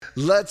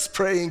let's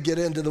pray and get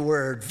into the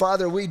word.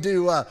 Father, we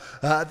do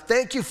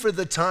thank you for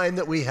the time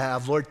that we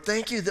have, Lord.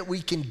 Thank you that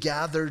we can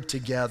gather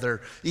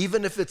together.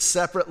 Even if it's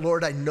separate,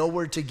 Lord, I know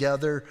we're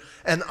together.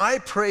 And I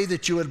pray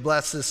that you would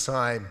bless this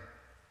time.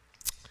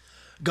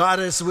 God,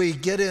 as we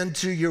get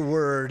into your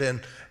word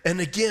and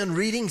again,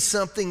 reading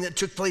something that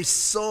took place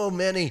so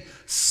many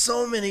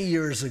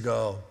years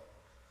ago,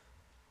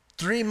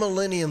 3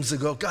 millenniums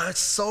ago. God,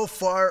 so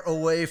far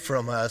away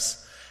from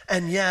us,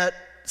 and yet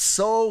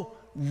so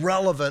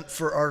relevant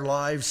for our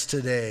lives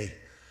today.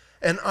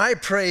 And I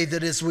pray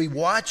that as we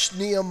watch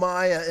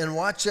Nehemiah and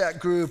watch that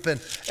group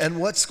and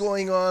what's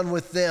going on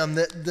with them,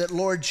 that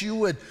Lord, you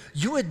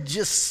would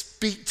just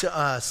speak to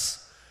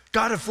us.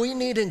 God, if we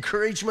need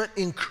encouragement,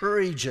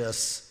 encourage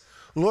us.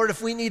 Lord,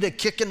 if we need a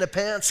kick in the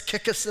pants,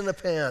 kick us in the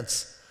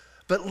pants.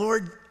 But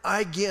Lord,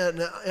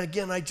 again,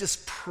 I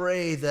just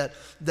pray that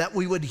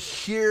we would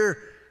hear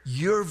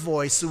your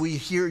voice, so we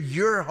hear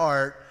your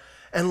heart.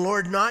 And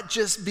Lord, not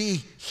just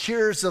be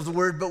hearers of the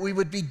word, but we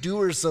would be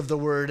doers of the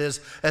word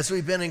as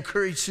we've been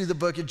encouraged through the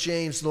book of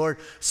James, Lord.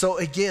 So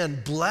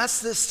again,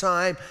 bless this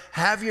time,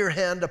 have your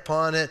hand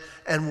upon it,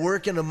 and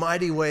work in a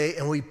mighty way.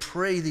 And we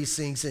pray these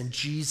things in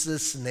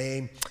Jesus'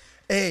 name.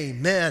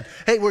 Amen.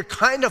 Hey, we're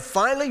kind of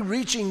finally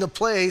reaching the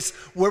place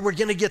where we're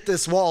going to get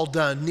this wall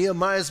done.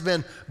 Nehemiah's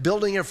been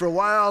building it for a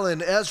while,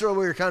 and Ezra,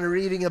 we were kind of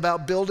reading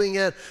about building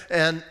it,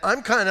 and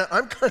I'm kind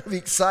of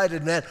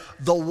excited, man.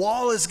 The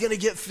wall is going to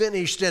get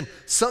finished, and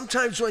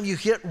sometimes when you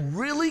get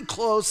really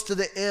close to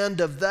the end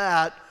of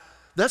that,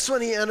 that's when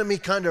the enemy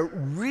kind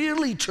of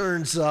really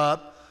turns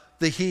up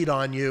the heat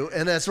on you.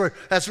 And as we're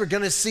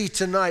going to see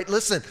tonight,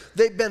 listen,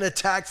 they've been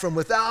attacked from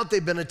without,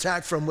 they've been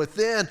attacked from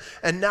within,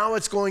 and now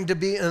it's going to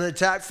be an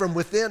attack from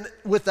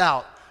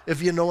without,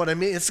 if you know what I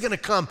mean. It's going to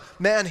come,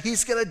 man,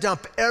 he's going to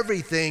dump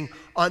everything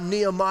on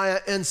Nehemiah,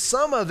 and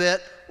some of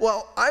it,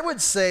 well, I would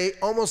say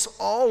almost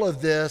all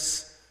of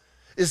this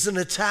is an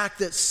attack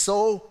that's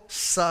so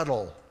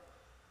subtle.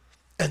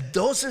 And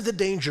those are the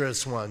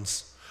dangerous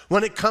ones.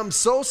 When it comes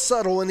so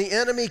subtle, when the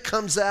enemy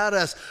comes at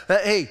us,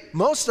 hey,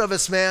 most of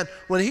us, man,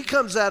 when he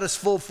comes at us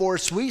full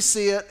force, we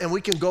see it and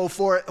we can go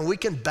for it and we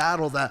can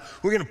battle that.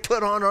 We're going to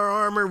put on our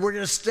armor. We're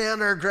going to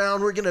stand our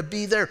ground. We're going to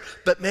be there.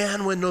 But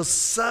man, when those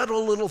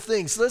subtle little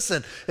things,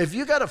 listen, if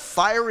you got a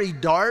fiery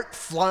dart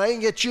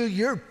flying at you,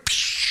 you're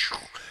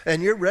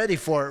ready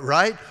for it,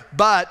 right?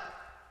 But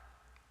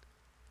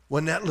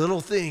when that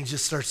little thing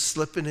just starts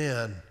slipping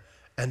in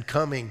and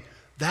coming,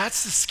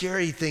 that's the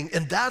scary thing,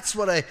 and that's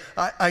what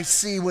I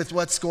see with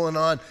what's going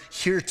on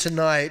here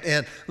tonight.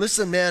 And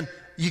listen, man,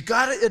 you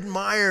got to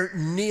admire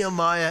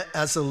Nehemiah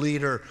as a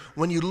leader.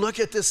 When you look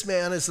at this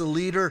man as a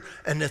leader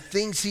and the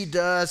things he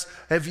does,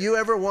 if you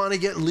ever want to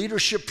get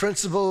leadership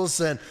principles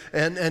and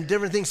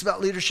different things about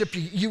leadership,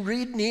 you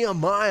read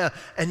Nehemiah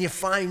and you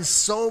find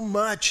so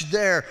much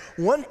there.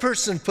 One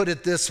person put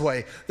it this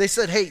way. They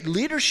said, hey,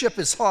 leadership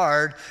is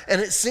hard, and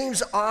it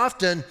seems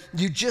often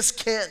you just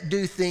can't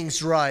do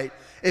things right.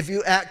 If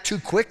you act too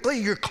quickly,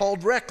 you're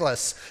called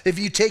reckless. If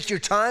you take your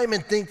time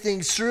and think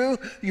things through,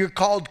 you're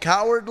called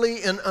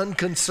cowardly and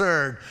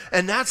unconcerned.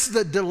 And that's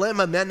the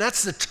dilemma, man.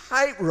 That's the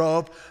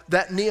tightrope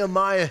that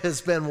Nehemiah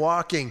has been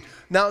walking.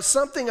 Now,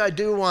 something I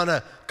do want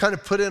to kind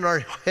of put in our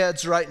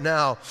heads right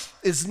now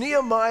is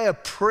Nehemiah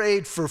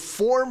prayed for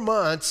 4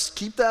 months,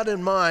 keep that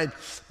in mind,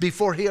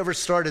 before he ever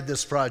started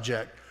this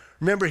project.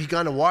 Remember, he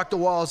kind of walked the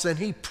walls and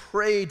he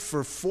prayed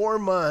for 4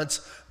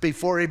 months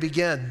before he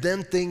began.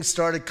 Then things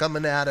started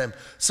coming at him.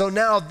 So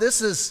now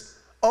this is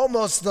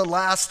almost the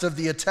last of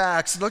the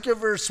attacks. Look at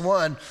verse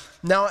 1.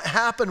 Now it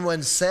happened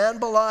when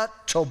Sanballat,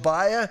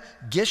 Tobiah,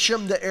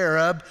 Geshem the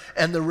Arab,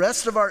 and the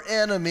rest of our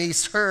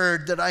enemies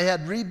heard that I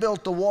had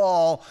rebuilt the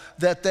wall,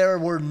 that there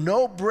were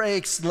no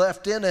breaks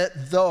left in it,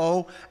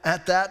 though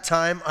at that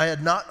time I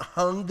had not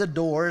hung the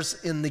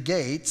doors in the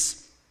gates,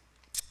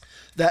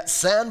 that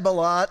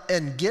Sanballat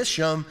and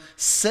Geshem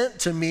sent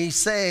to me,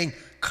 saying,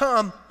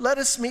 come, let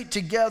us meet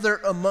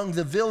together among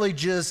the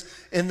villages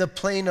in the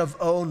plain of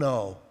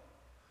Ono.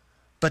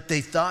 But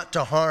they thought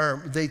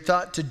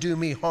to do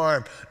me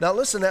harm. Now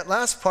listen, that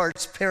last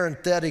part's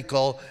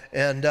parenthetical,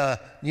 and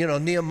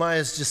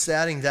Nehemiah's just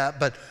adding that.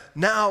 But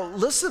now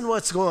listen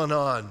what's going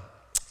on.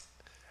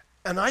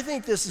 And I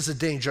think this is a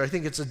danger. I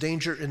think it's a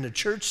danger in the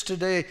church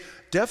today,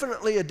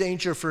 definitely a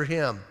danger for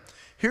him.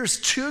 Here's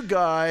 3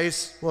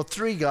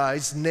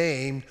 guys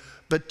named,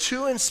 but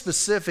 2 in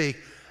specific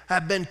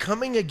have been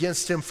coming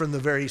against him from the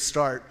very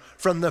start.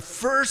 From the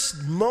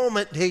first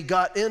moment he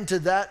got into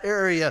that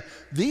area,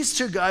 these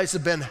 2 guys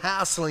have been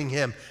hassling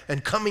him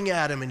and coming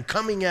at him and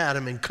coming at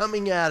him and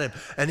coming at him.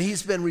 And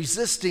he's been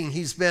resisting.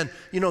 He's been,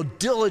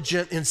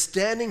 diligent in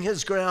standing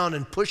his ground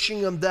and pushing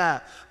him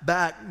back.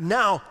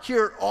 Now,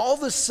 here, all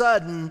of a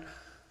sudden,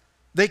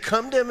 they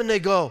come to him and they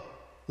go,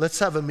 let's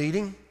have a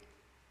meeting.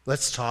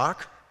 Let's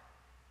talk.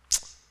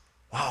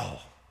 Wow.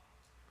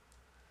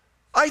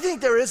 I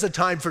think there is a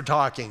time for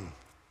talking,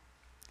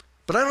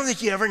 but I don't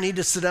think you ever need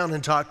to sit down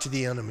and talk to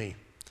the enemy.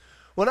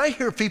 When I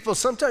hear people,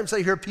 sometimes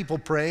I hear people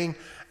praying,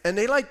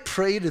 they like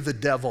pray to the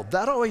devil.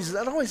 That always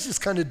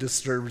just kind of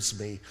disturbs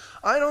me.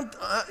 I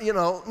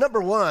don't,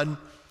 number one,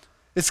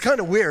 it's kind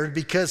of weird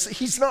because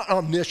he's not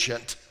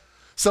omniscient.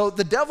 So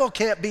the devil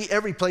can't be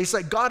every place.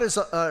 Like God is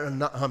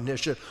not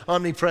omniscient,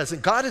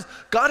 omnipresent.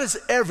 God is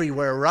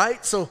everywhere,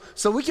 right? So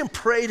we can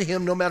pray to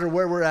him no matter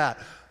where we're at.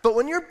 But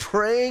when you're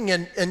praying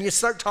and you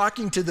start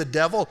talking to the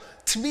devil,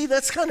 to me,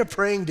 that's kind of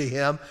praying to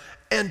him.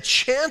 And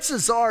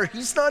chances are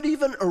he's not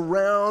even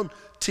around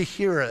to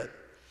hear it.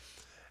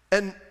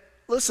 And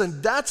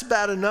listen, that's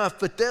bad enough.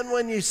 But then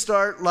when you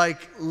start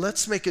like,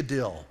 let's make a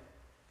deal.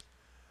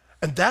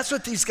 And that's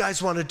what these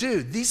guys want to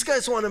do. These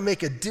guys want to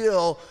make a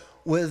deal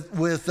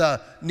with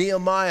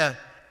Nehemiah.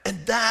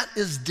 And that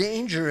is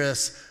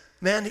dangerous.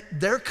 Man,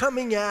 they're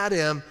coming at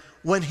him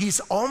when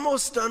he's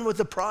almost done with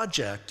the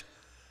project.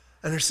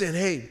 And they're saying,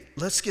 hey,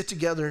 let's get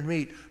together and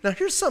meet. Now,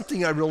 here's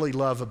something I really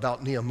love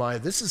about Nehemiah.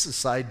 This is a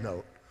side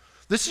note.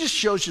 This just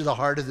shows you the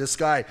heart of this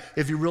guy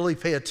if you really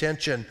pay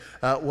attention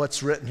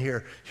what's written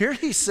here. Here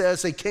he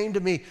says, they came to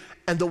me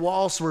and the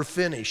walls were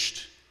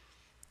finished.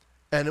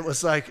 And it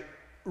was like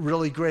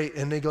really great.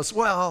 And he goes,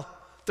 well,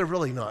 they're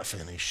really not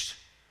finished.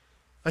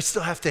 I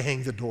still have to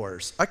hang the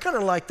doors. I kind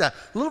of like that.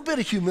 A little bit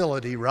of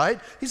humility, right?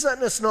 He's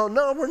letting us know,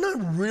 no, we're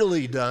not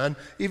really done.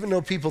 Even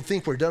though people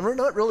think we're done, we're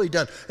not really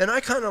done. And I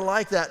kind of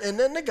like that. And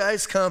then the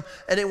guys come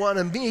and they want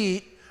to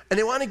meet and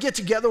they want to get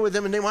together with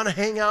him and they want to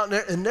hang out.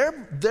 And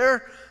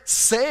they're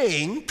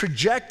saying,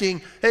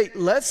 projecting, hey,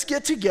 let's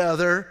get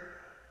together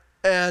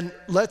and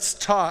let's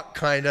talk,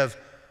 kind of.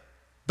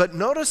 But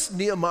notice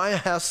Nehemiah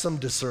has some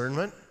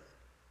discernment.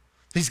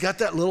 He's got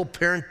that little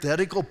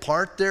parenthetical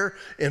part there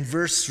in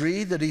verse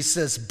 3 that he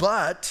says,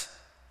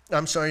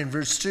 in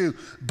verse 2,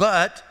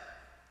 but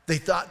they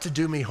thought to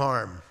do me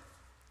harm.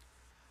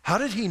 How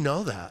did he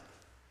know that?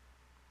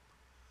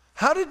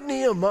 How did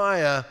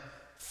Nehemiah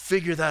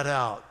figure that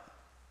out?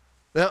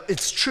 Well,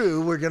 it's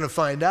true, we're going to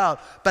find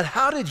out, but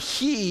how did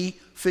he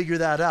figure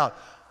that out?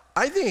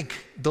 I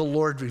think the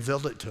Lord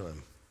revealed it to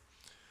him.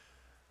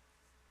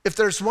 If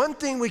there's one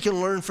thing we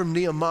can learn from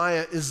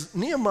Nehemiah is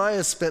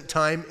Nehemiah spent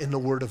time in the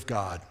Word of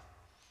God.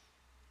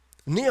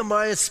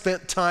 Nehemiah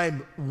spent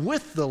time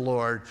with the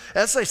Lord.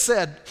 As I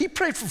said, he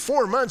prayed for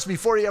 4 months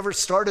before he ever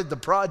started the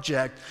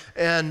project.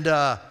 And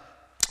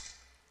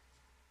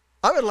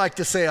I would like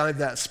to say I'm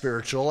that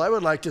spiritual. I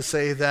would like to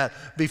say that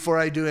before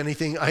I do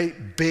anything, I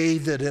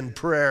bathe it in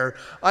prayer.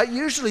 I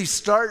usually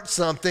start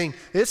something,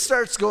 it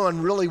starts going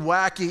really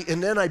wacky,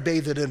 and then I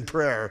bathe it in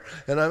prayer.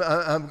 And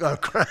I'm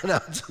crying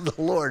out to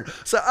the Lord.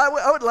 So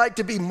I would like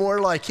to be more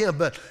like him.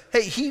 But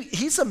hey,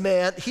 he's a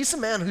man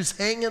who's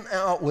hanging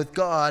out with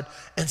God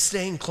and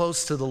staying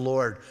close to the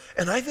Lord.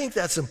 And I think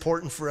that's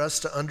important for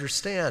us to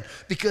understand,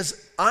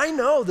 because I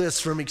know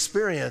this from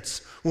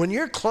experience. When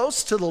you're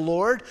close to the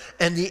Lord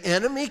and the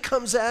enemy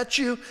comes at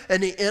you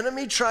and the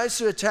enemy tries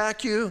to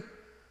attack you,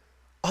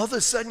 all of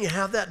a sudden you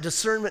have that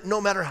discernment.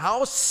 No matter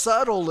how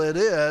subtle it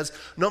is,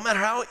 no matter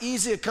how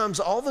easy it comes,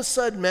 all of a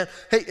sudden, man,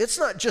 hey, it's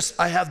not just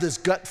I have this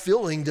gut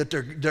feeling that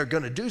they're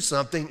going to do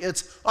something.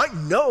 It's I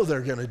know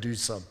they're going to do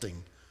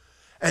something.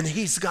 And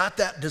he's got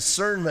that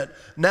discernment.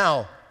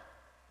 Now,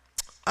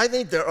 I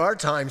think there are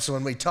times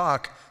when we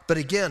talk, but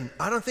again,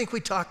 I don't think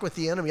we talk with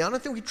the enemy. I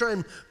don't think we try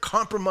and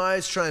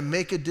compromise, try and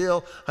make a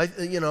deal. I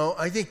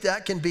think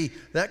that can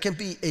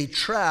be a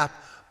trap.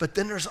 But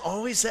then there's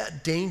always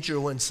that danger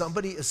when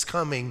somebody is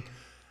coming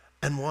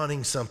and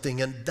wanting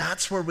something, and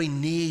that's where we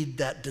need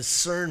that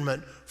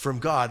discernment from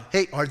God.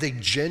 Hey, are they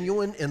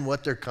genuine in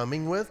what they're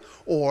coming with,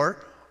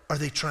 or are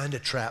they trying to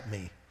trap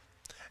me?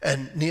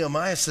 And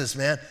Nehemiah says,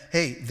 man,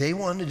 hey, they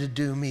wanted to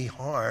do me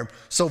harm.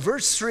 So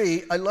verse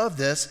 3, I love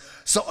this.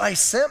 So I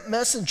sent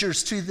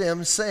messengers to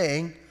them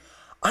saying,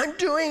 I'm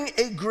doing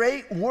a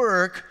great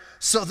work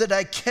so that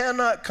I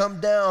cannot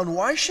come down.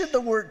 Why should the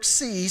work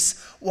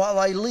cease while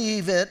I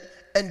leave it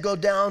and go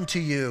down to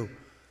you?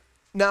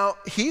 Now,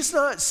 he's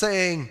not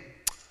saying,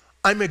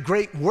 I'm a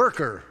great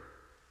worker.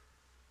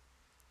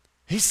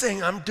 He's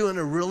saying, I'm doing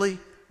a really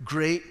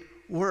great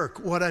work.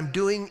 What I'm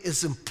doing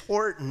is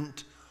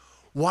important.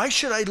 Why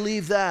should I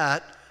leave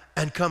that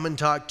and come and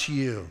talk to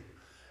you?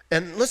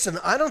 And listen,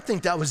 I don't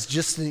think that was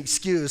just an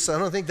excuse. I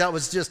don't think that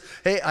was just,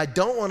 hey, I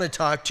don't want to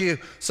talk to you,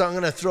 so I'm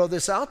going to throw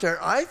this out there.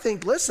 I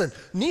think, listen,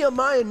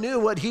 Nehemiah knew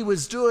what he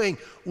was doing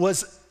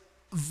was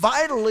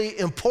vitally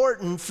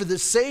important for the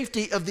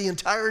safety of the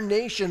entire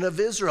nation of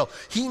Israel.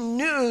 He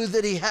knew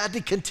that he had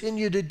to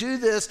continue to do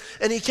this,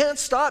 and he can't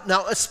stop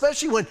now,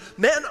 especially when,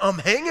 man, I'm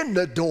hanging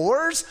the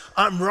doors.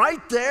 I'm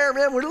right there,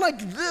 man. We're like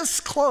this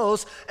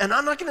close, and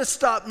I'm not going to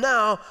stop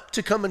now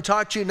to come and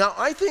talk to you. Now,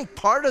 I think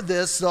part of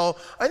this, though,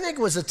 I think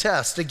it was a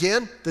test.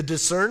 Again, the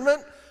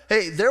discernment.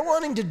 Hey, they're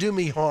wanting to do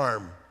me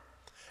harm.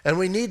 And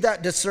we need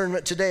that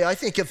discernment today. I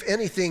think if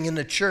anything in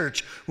the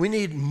church, we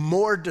need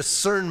more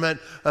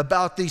discernment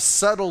about these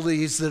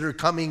subtleties that are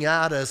coming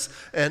at us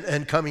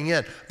and coming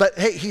in. But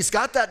hey, he's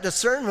got that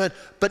discernment,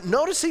 but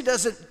notice he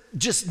doesn't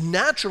just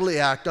naturally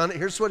act on it.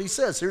 Here's what he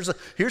says.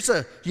 Here's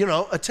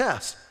a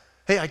test.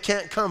 Hey, I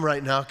can't come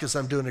right now because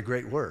I'm doing a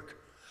great work.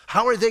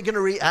 How are they going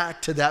to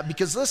react to that?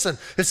 Because listen,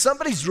 if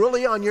somebody's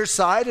really on your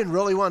side and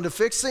really wanted to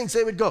fix things,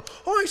 they would go,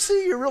 oh, I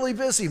see you're really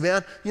busy,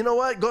 man. You know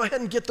what? Go ahead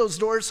and get those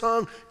doors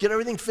hung, get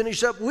everything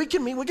finished up. We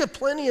can meet, we got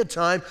plenty of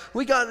time.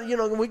 We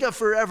got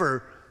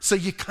forever. So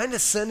you're kind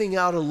of sending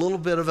out a little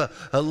bit of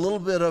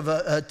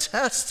a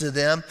test to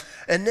them.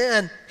 And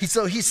then he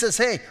says,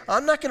 hey,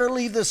 I'm not going to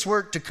leave this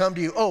work to come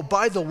to you. Oh,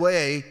 by the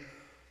way,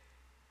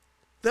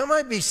 that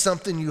might be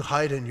something you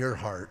hide in your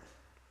heart.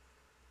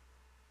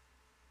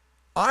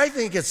 I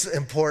think it's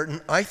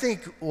important. I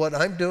think what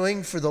I'm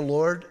doing for the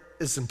Lord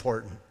is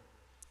important.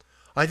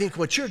 I think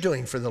what you're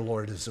doing for the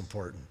Lord is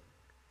important.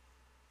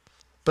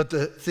 But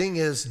the thing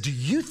is, do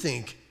you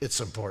think it's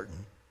important?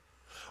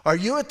 Are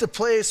you at the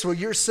place where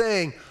you're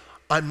saying,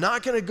 I'm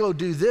not going to go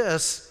do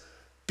this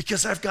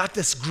because I've got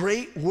this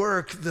great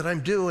work that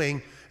I'm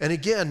doing? And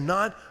again,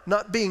 not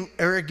being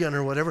arrogant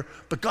or whatever,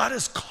 but God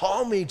has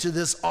called me to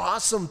this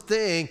awesome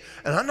thing,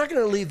 and I'm not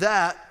going to leave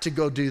that to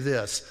go do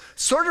this.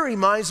 Sort of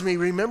reminds me,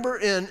 remember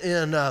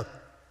in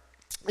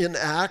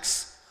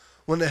Acts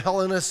when the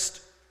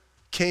Hellenists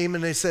came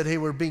and they said, hey,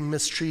 we're being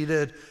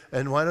mistreated,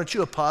 and why don't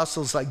you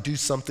apostles do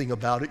something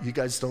about it? You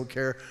guys don't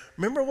care.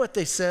 Remember what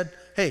they said?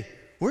 Hey,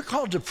 we're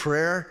called to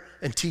prayer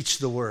and teach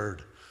the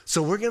word.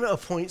 So we're going to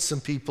appoint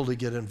some people to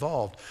get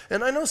involved.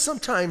 And I know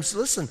sometimes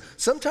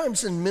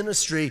in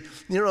ministry,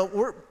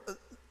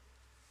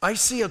 I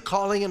see a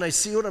calling and I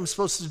see what I'm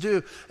supposed to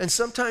do. And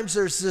sometimes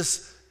there's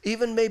this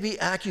even maybe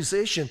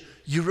accusation,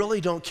 you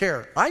really don't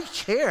care. I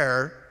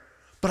care,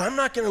 but I'm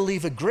not going to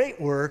leave a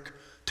great work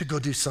to go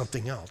do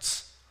something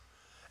else.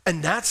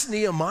 And that's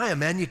Nehemiah,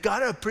 man. You got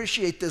to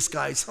appreciate this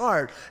guy's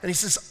heart. And he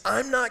says,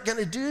 I'm not going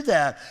to do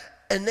that.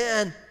 And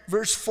then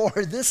verse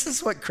 4, this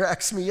is what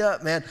cracks me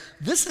up, man.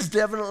 This is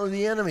definitely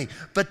the enemy.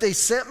 But they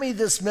sent me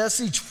this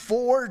message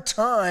 4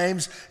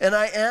 times, and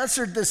I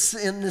answered this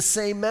in the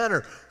same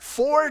manner.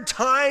 4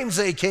 times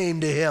they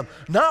came to him.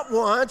 Not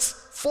once,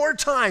 4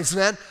 times,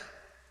 man.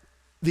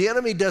 The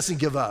enemy doesn't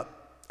give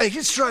up. And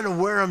he's trying to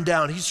wear him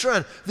down.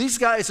 These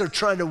guys are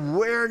trying to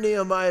wear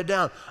Nehemiah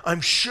down.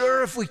 I'm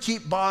sure if we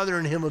keep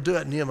bothering him, he'll do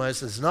it. And Nehemiah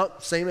says,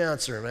 nope, same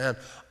answer, man.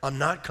 I'm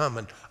not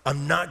coming.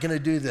 I'm not going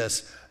to do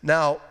this.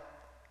 Now,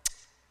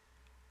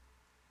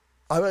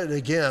 I would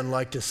again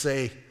like to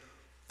say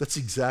that's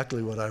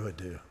exactly what I would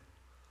do.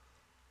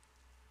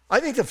 I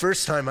think the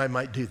first time I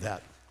might do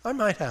that. I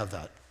might have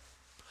that.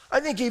 I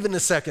think even the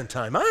second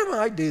time, I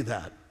might do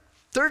that.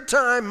 Third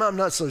time, I'm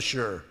not so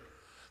sure.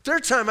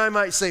 Third time, I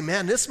might say,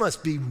 man, this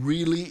must be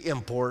really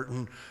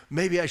important.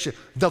 Maybe I should.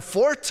 The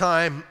fourth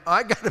time,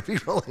 I got to be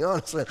really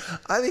honest, man.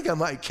 I think I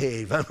might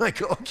cave. I might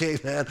go, okay,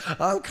 man,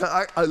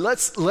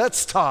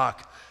 let's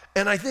talk.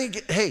 And I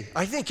think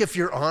if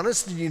you're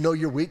honest and you know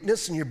your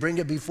weakness and you bring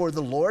it before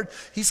the Lord,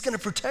 he's going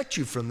to protect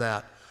you from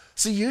that.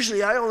 See,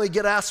 usually I only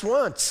get asked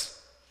once.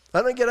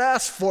 I don't get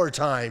asked 4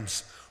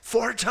 times.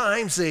 4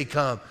 times they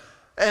come.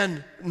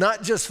 And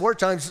not just 4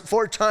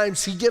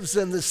 times he gives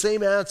them the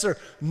same answer.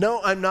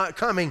 No, I'm not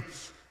coming.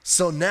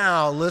 So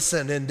now,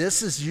 listen, and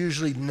this is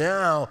usually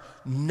now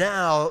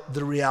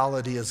the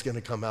reality is going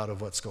to come out of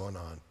what's going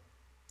on.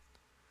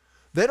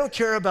 They don't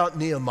care about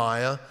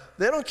Nehemiah.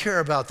 They don't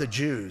care about the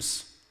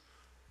Jews.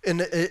 In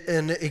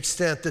the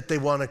extent that they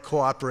want to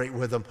cooperate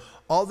with them.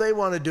 All they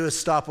want to do is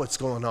stop what's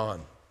going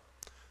on.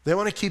 They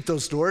want to keep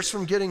those doors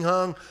from getting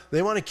hung.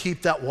 They want to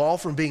keep that wall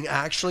from being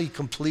actually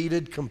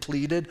completed.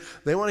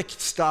 They want to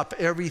stop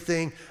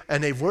everything.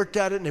 And they've worked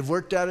at it, and they've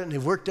worked at it, and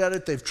they've worked at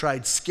it. They've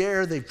tried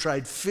scare. They've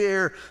tried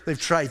fear. They've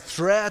tried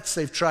threats.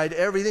 They've tried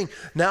everything.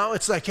 Now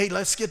it's like, hey,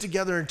 let's get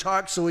together and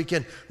talk so we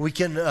can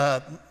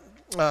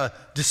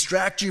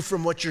distract you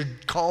from what you're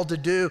called to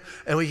do,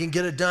 and we can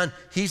get it done.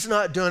 He's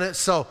not doing it.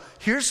 So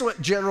here's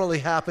what generally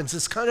happens.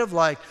 It's kind of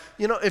like,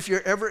 if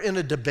you're ever in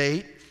a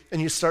debate and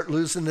you start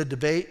losing the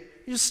debate,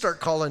 you just start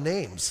calling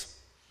names.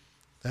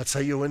 That's how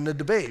you win the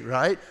debate,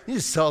 right? You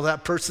just tell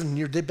that person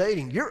you're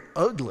debating, you're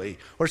ugly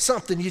or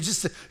something.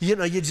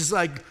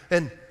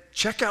 And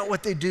check out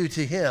what they do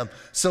to him.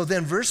 So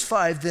then verse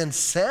 5, then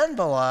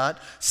Sanballat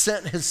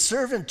sent his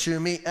servant to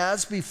me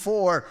as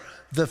before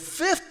the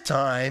 5th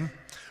time,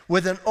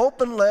 with an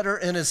open letter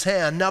in his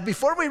hand. Now,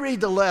 before we read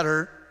the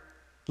letter,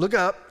 look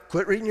up,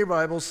 quit reading your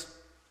Bibles.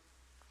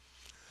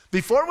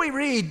 Before we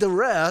read the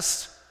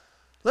rest,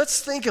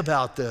 let's think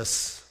about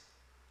this.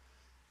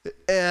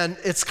 And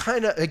it's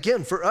kind of,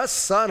 again, for us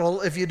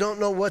subtle, if you don't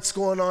know what's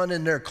going on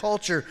in their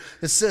culture.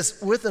 It says,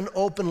 with an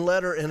open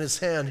letter in his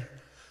hand.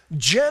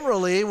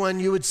 Generally,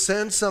 when you would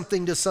send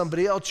something to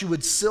somebody else, you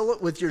would seal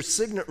it with your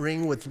signet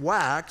ring with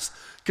wax,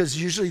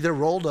 because usually they're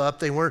rolled up.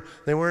 They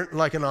weren't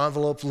like an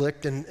envelope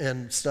licked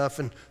and stuff.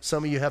 And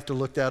some of you have to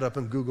look that up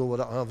and Google what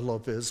an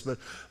envelope is.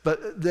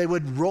 But they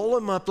would roll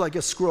them up like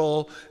a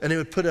scroll, and they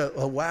would put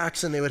a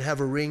wax, and they would have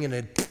a ring in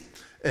it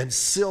and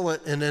seal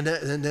it. And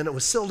then it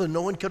was sealed, and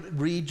no one could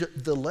read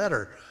the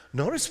letter.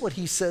 Notice what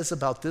he says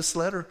about this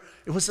letter.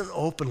 It was an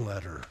open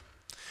letter.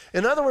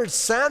 In other words,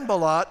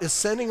 Sanballat is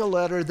sending a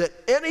letter that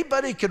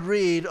anybody could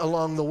read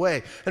along the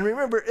way. And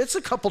remember, it's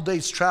a couple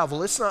days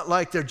travel. It's not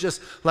like they're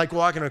just like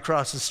walking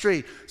across the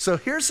street. So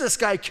here's this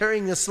guy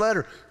carrying this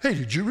letter. Hey,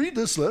 did you read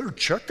this letter?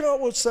 Check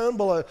out what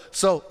Sanballat.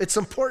 So it's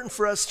important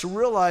for us to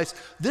realize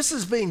this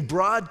is being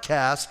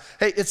broadcast.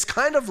 Hey, it's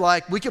kind of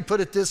like, we could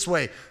put it this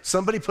way.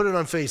 Somebody put it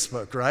on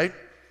Facebook, right?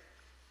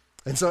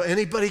 And so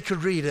anybody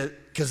could read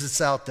it because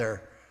it's out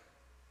there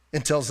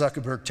until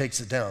Zuckerberg takes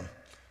it down.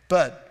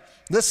 But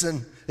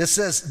listen, it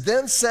says,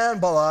 then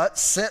Sanballat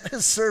sent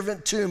his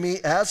servant to me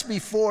as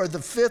before the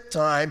 5th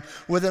time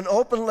with an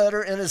open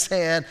letter in his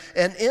hand,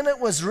 and in it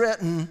was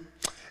written,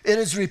 it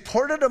is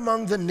reported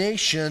among the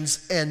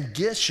nations, and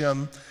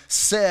Geshem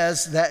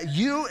says that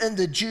you and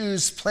the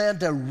Jews plan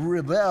to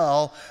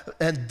rebel,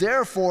 and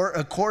therefore,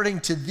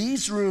 according to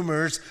these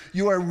rumors,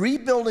 you are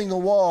rebuilding the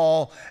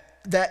wall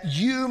that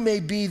you may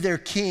be their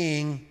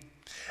king.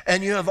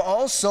 And you have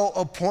also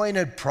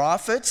appointed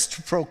prophets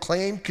to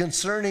proclaim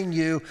concerning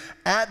you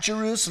at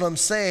Jerusalem,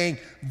 saying,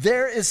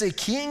 there is a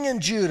king in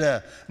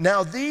Judah.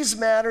 Now these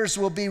matters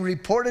will be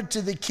reported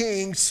to the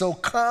king, so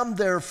come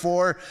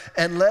therefore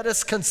and let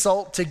us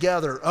consult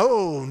together.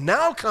 Oh,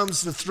 now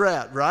comes the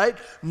threat, right?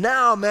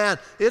 Now, man,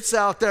 it's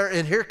out there,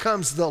 and here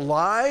comes the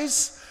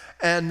lies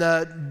and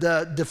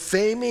the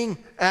defaming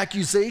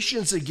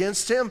accusations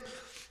against him.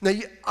 Now,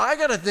 I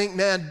got to think,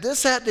 man,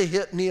 this had to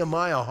hit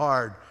Nehemiah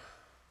hard.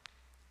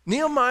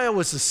 Nehemiah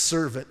was a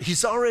servant.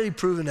 He's already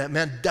proven that,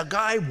 man. The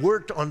guy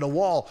worked on the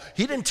wall.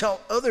 He didn't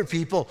tell other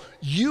people,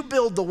 you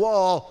build the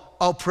wall,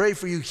 I'll pray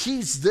for you.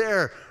 He's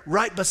there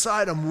right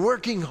beside him,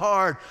 working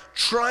hard,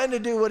 trying to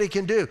do what he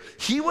can do.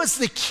 He was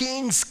the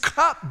king's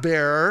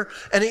cupbearer,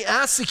 and he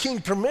asked the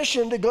king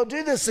permission to go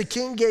do this. The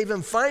king gave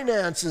him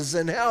finances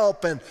and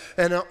help and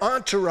an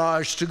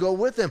entourage to go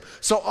with him.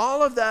 So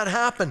all of that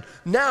happened.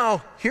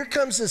 Now, here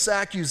comes this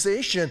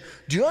accusation.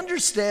 Do you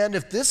understand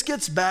if this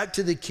gets back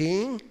to the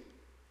king,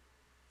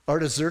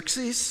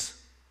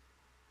 Artaxerxes,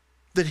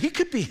 that he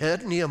could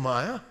behead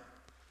Nehemiah?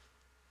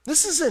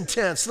 This is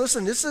intense.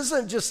 Listen, this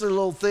isn't just a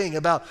little thing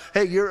about,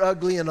 hey, you're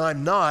ugly and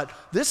I'm not.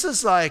 This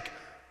is like,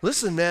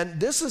 listen, man,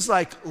 this is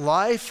like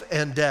life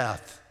and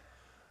death.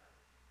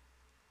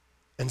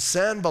 And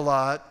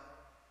Sanballat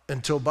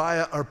and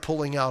Tobiah are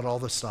pulling out all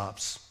the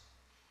stops.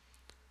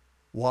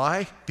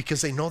 Why?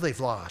 Because they know they've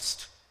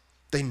lost.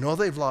 They know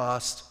they've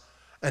lost,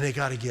 and they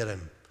got to get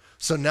him.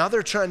 So now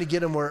they're trying to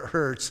get him where it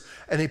hurts,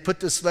 and they put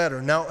this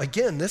letter. Now,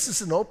 again, this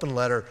is an open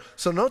letter,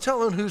 so no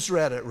telling who's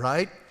read it,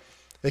 right?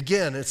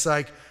 Again, it's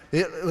like,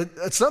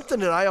 it's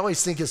something that I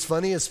always think is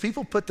funny is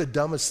people put the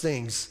dumbest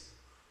things.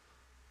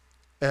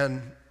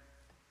 And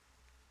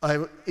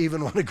I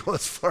even want to go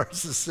as far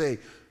as to say,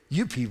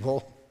 you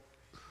people,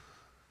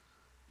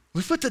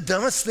 we put the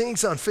dumbest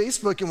things on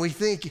Facebook and we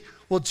think,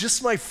 well,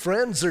 just my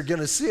friends are going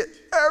to see it.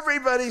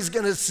 Everybody's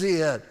going to see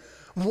it.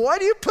 Why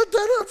do you put that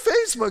on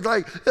Facebook?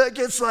 Like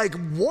it's like,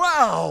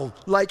 wow.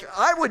 Like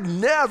I would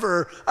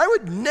never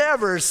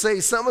say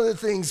some of the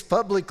things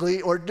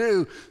publicly or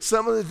do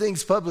some of the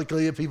things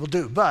publicly that people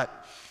do. But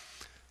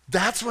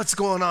that's what's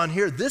going on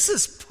here. This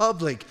is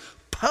public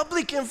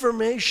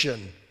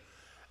information.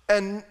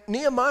 And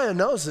Nehemiah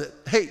knows it.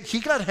 Hey, he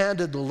got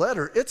handed the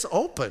letter. It's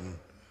open.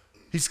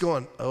 He's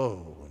going,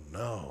 oh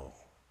no.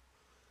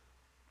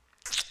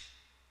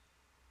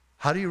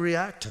 How do you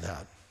react to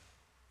that?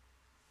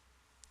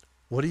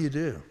 What do you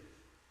do?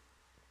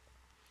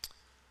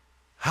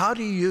 How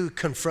do you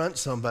confront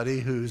somebody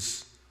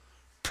who's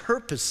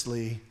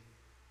purposely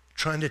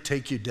trying to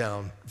take you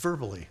down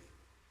verbally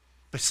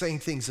by saying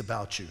things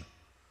about you,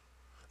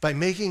 by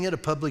making it a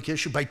public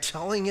issue, by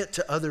telling it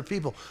to other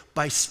people,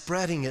 by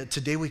spreading it?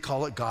 Today we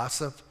call it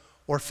gossip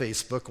or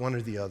Facebook, one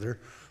or the other.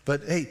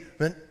 But hey,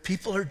 man,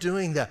 people are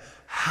doing that.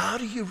 How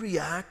do you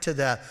react to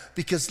that?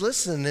 Because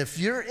listen, if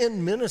you're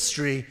in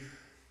ministry,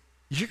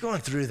 you're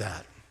going through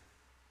that.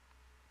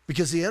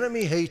 Because the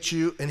enemy hates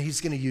you and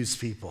he's going to use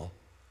people.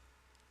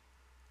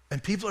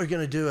 And people are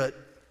going to do it.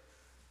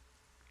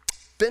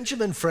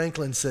 Benjamin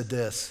Franklin said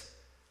this.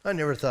 I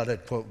never thought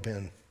I'd quote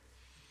Ben.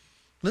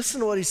 Listen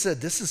to what he said.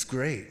 This is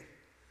great.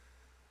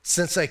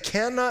 Since I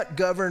cannot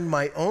govern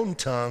my own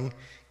tongue,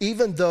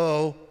 even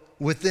though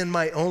within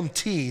my own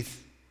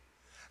teeth,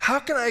 how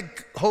can I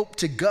hope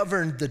to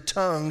govern the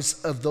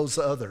tongues of those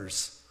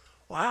others?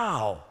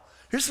 Wow.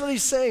 Here's what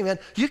he's saying, man.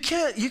 You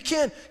can't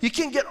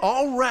get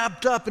all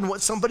wrapped up in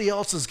what somebody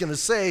else is going to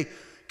say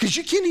because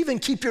you can't even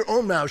keep your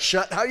own mouth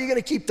shut. How are you going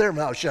to keep their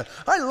mouth shut?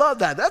 I love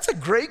that. That's a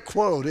great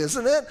quote,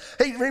 isn't it?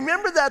 Hey,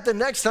 remember that the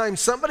next time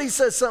somebody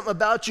says something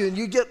about you and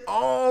you get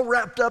all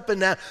wrapped up in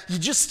that, you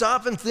just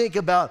stop and think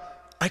about,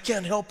 I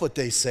can't help what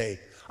they say.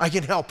 I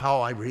can help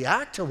how I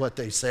react to what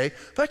they say,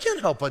 but I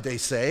can't help what they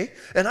say.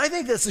 And I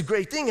think that's a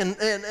great thing.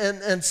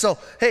 And so,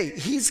 hey,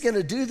 he's going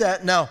to do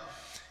that. Now,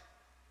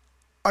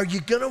 are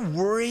you going to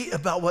worry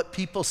about what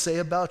people say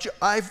about you?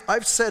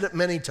 I've said it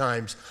many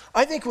times.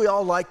 I think we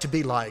all like to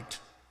be liked.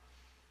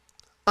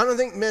 I don't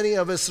think many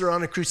of us are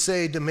on a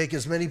crusade to make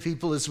as many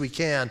people as we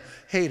can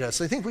hate us.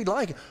 I think we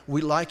like it.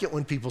 We like it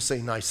when people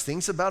say nice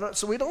things about us,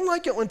 so we don't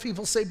like it when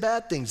people say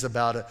bad things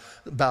about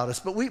us.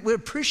 But we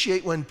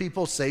appreciate when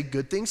people say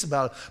good things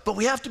about it. But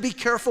we have to be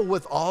careful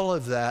with all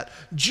of that.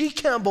 G.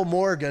 Campbell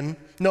Morgan,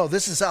 no,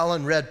 this is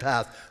Alan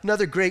Redpath,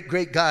 another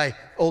great guy,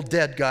 old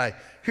dead guy.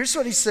 Here's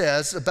what he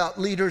says about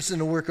leaders in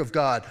the work of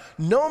God.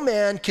 No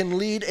man can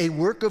lead a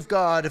work of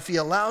God if he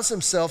allows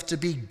himself to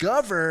be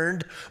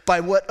governed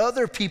by what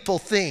other people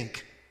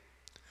think.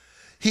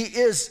 He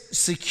is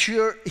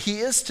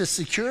to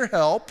secure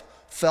help,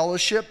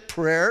 fellowship,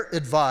 prayer,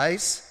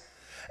 advice,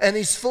 and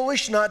he's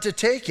foolish not to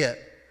take it.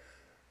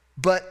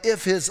 But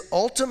if his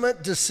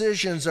ultimate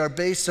decisions are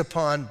based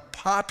upon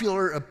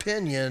popular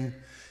opinion,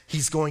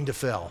 he's going to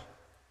fail.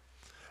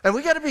 And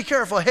we got to be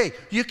careful. Hey,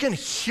 you can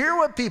hear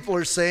what people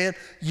are saying.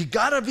 You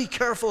got to be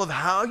careful of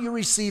how you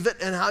receive it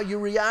and how you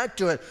react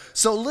to it.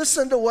 So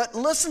listen to what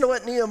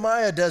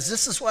Nehemiah does.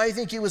 This is why I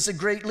think he was a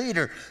great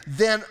leader.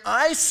 Then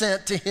I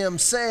sent to him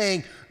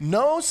saying,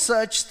 no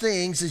such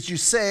things as you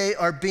say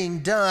are being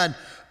done,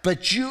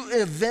 but you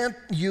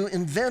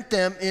invent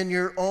them in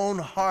your own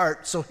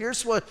heart. So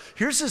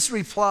here's his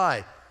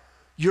reply.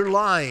 You're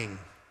lying.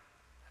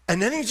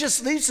 And then he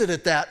just leaves it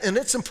at that, and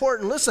it's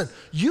important. Listen,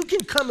 you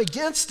can come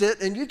against it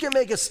and you can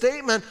make a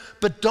statement,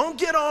 but don't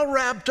get all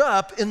wrapped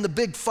up in the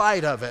big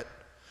fight of it.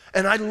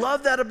 And I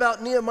love that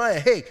about Nehemiah.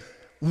 Hey,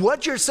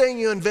 what you're saying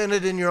you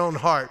invented in your own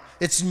heart,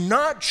 it's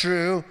not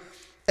true.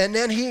 And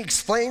then he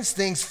explains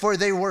things, for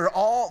they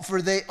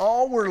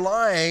all were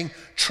lying,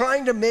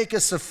 trying to make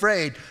us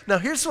afraid. Now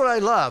here's what I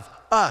love,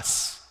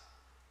 us,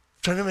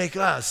 trying to make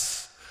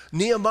us.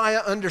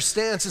 Nehemiah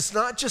understands it's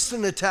not just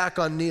an attack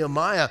on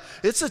Nehemiah,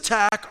 it's an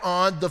attack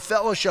on the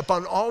fellowship,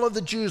 on all of the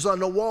Jews, on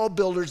the wall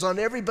builders, on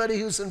everybody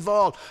who's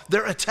involved.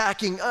 They're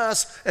attacking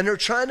us and they're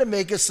trying to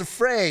make us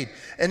afraid.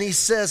 And he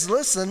says,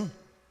 listen,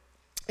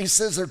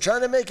 they're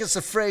trying to make us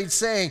afraid,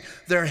 saying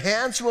their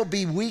hands will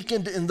be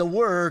weakened in the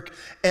work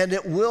and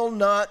it will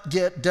not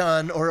get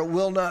done, or it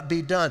will not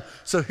be done.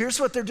 So here's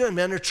what they're doing,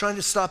 man. They're trying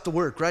to stop the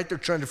work, right? They're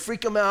trying to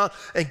freak them out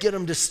and get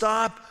them to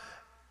stop.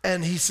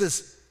 And he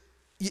says,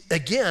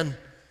 again,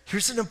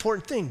 here's an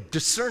important thing,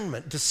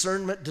 discernment.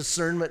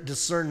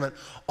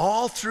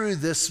 All through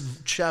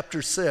this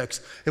chapter 6.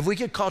 If we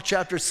could call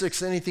chapter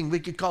 6 anything, we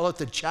could call it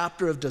the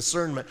chapter of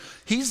discernment.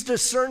 He's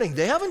discerning.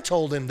 They haven't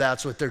told him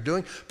that's what they're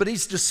doing, but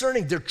he's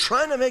discerning. They're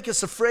trying to make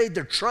us afraid.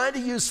 They're trying to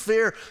use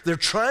fear. They're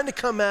trying to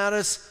come at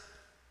us,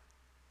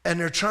 and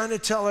they're trying to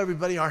tell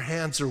everybody our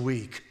hands are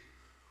weak.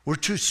 We're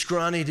too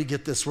scrawny to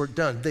get this work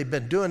done. They've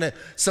been doing it.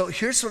 So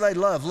here's what I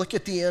love. Look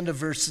at the end of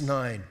verse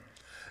 9.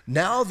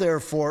 Now,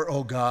 therefore,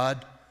 O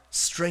God,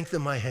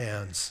 strengthen my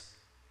hands.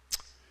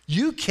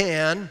 You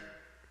can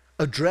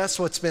address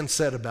what's been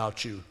said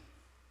about you.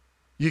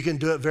 You can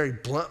do it very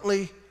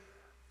bluntly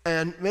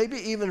and maybe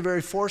even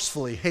very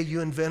forcefully. Hey,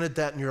 you invented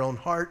that in your own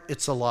heart.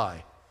 It's a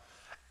lie.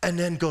 And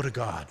then go to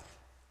God.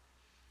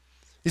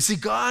 You see,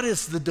 God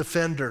is the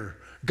defender.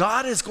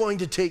 God is going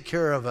to take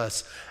care of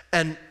us.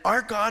 And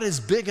our God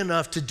is big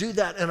enough to do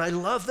that. And I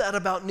love that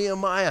about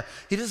Nehemiah.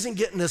 He doesn't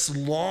get in this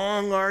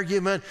long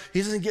argument. He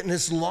doesn't get in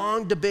this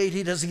long debate.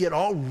 He doesn't get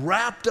all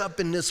wrapped up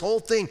in this whole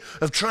thing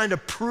of trying to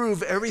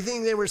prove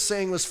everything they were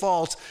saying was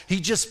false. He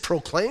just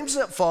proclaims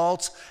it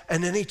false,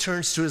 and then he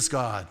turns to his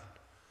God.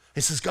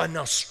 He says, God,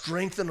 now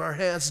strengthen our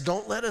hands.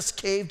 Don't let us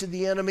cave to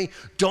the enemy.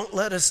 Don't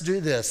let us do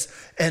this.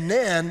 And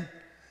then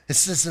it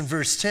says in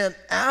verse 10,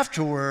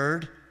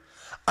 afterward,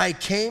 I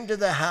came to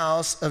the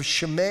house of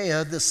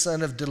Shemaiah, the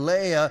son of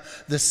Delaiah,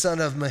 the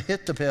son of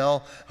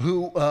Mehetabel,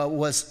 who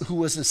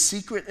was a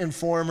secret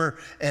informer,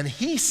 and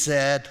he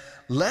said,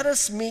 let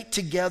us meet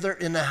together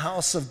in the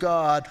house of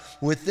God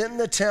within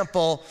the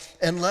temple,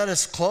 and let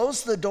us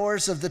close the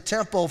doors of the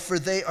temple, for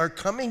they are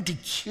coming to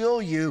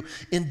kill you.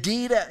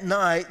 Indeed, at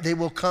night they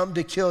will come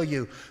to kill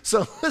you.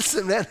 So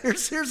listen, man,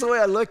 here's the way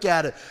I look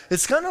at it.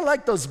 It's kind of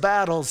like those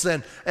battles,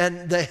 and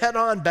the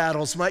head-on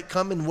battles might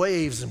come in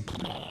waves,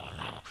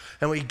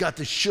 and we got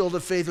the shield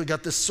of faith, we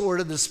got the sword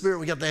of the Spirit,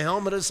 we got the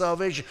helmet of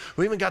salvation,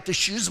 we even got the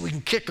shoes we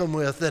can kick them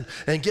with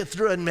and get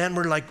through it. And man,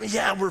 we're like,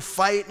 yeah, we're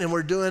fighting and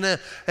we're doing it.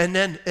 And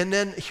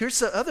then here's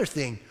the other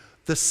thing.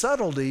 The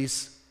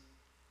subtleties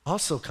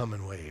also come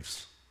in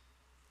waves.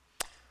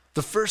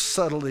 The first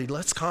subtlety,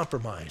 let's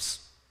compromise.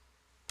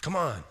 Come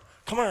on,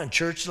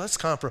 church, let's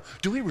compromise.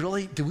 Do we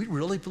really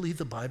believe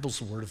the Bible's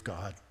the Word of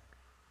God?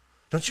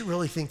 Don't you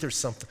really think there's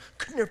something?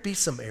 Couldn't there be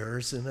some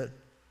errors in it?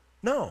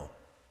 No.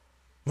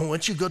 Well,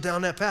 once you go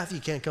down that path, you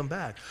can't come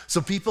back.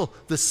 So people,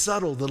 the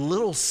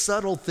little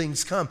subtle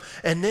things come.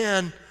 And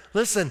then,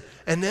 listen,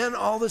 and then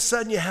all of a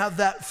sudden you have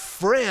that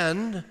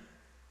friend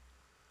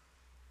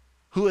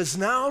who is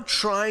now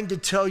trying to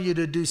tell you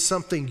to do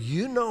something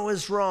you know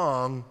is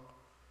wrong,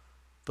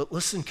 but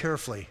listen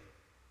carefully,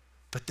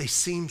 but they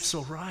seem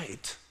so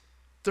right.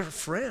 They're a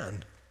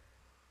friend.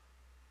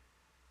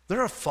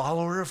 They're a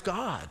follower of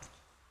God.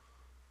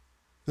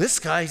 This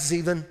guy's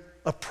even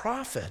a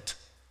prophet.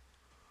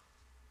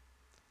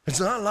 It's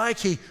not like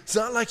he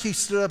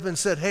stood up and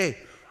said, hey,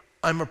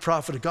 I'm a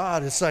prophet of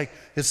God. It's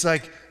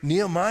like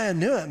Nehemiah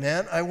knew it,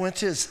 man. I went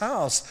to his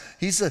house.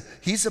 He's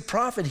a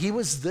prophet. He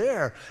was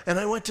there. And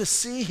I went to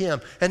see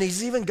him. And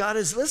he's even got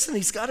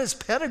he's got his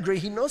pedigree.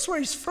 He knows where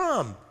he's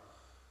from.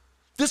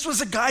 This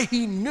was a guy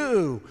he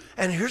knew.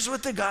 And here's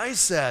what the guy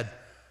said.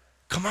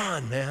 Come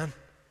on, man.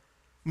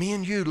 Me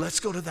and you,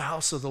 let's go to the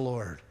house of the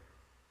Lord.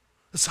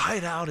 Let's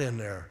hide out in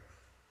there.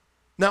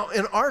 Now,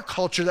 in our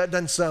culture, that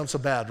doesn't sound so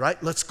bad,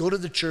 right? Let's go to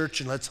the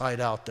church and let's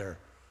hide out there.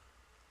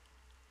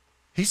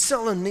 He's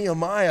telling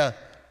Nehemiah,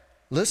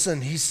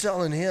 listen, he's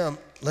telling him,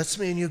 let's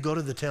me and you go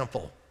to the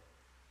temple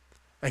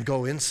and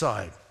go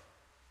inside.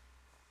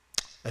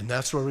 And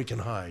that's where we can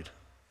hide.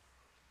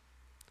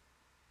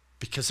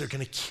 Because they're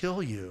going to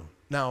kill you.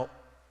 Now,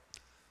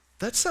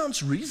 that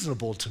sounds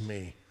reasonable to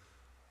me.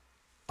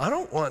 I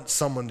don't want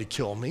someone to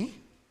kill me.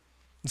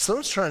 If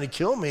someone's trying to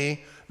kill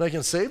me and I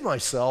can save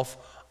myself,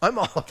 I'm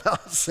all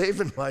about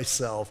saving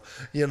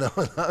myself, and I'm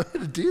going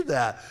to do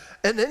that.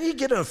 And then you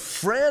get a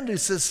friend who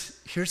says,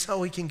 here's how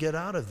we can get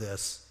out of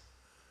this.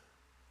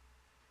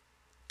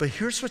 But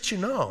here's what you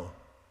know,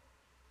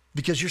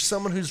 because you're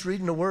someone who's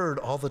reading the Word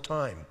all the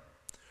time.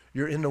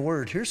 You're in the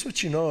Word. Here's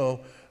what you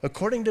know.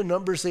 According to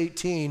Numbers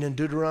 18 and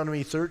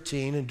Deuteronomy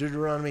 13 and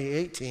Deuteronomy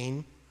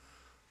 18,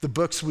 the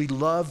books we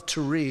love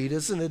to read,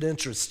 isn't it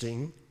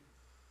interesting?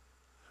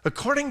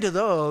 According to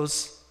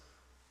those,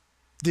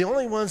 the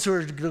only ones who are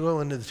going to go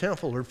into the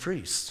temple are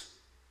priests.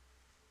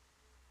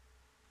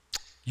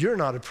 You're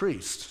not a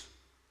priest.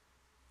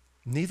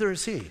 Neither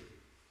is he.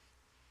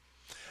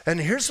 And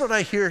here's what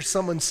I hear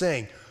someone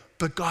saying,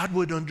 but God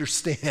would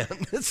understand.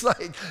 It's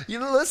like,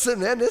 listen,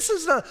 man,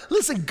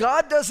 listen,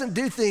 God doesn't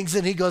do things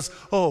and he goes,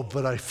 oh,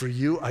 but for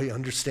you, I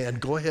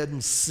understand. Go ahead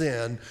and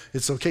sin.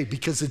 It's okay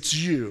because it's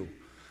you.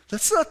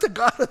 That's not the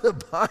God of the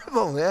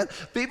Bible, man.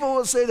 People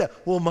will say that,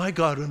 well, my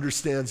God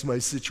understands my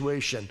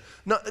situation.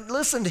 No,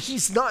 listen,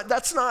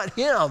 that's not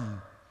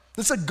him.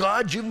 It's a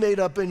God you made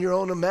up in your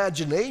own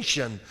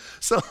imagination.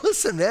 So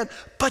listen, man,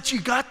 but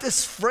you got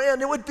this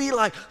friend. It would be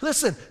like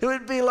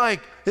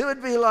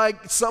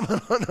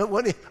someone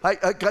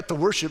I got the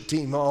worship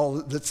team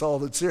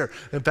that's here,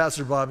 and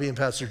Pastor Bobby and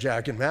Pastor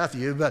Jack and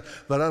Matthew, but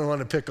I don't want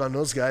to pick on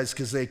those guys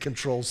because they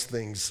controls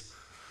things.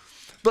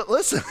 But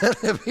listen,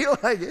 it'd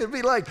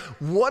be like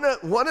one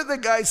of the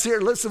guys here,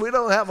 listen, we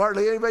don't have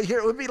hardly anybody here.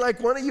 It would be like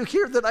one of you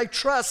here that I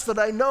trust, that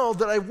I know,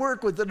 that I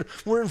work with, that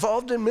we're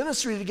involved in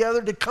ministry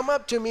together, to come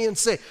up to me and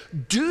say,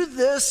 do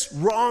this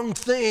wrong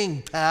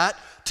thing, Pat,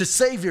 to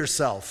save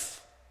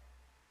yourself.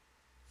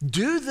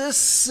 Do this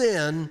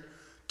sin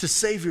to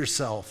save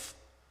yourself.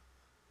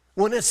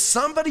 When it's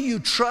somebody you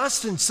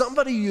trust and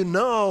somebody you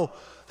know,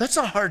 that's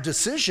a hard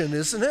decision,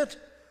 isn't it?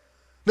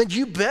 Then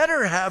you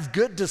better have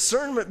good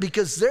discernment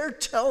because they're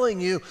telling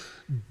you,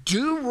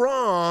 do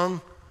wrong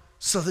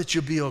so that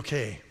you'll be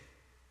okay.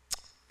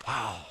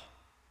 Wow,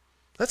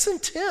 that's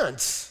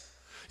intense.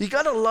 You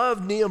got to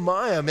love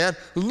Nehemiah, man.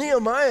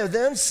 Nehemiah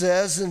then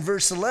says in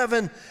verse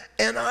 11,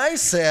 and I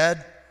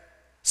said,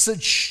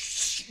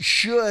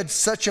 should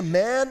such a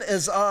man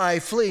as I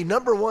flee?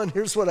 Number one,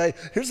 here's what I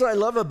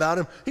love about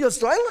him. He goes,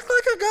 do I look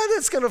like a guy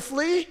that's going to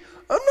flee?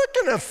 I'm not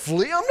going to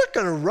flee. I'm not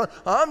going to run.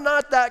 I'm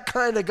not that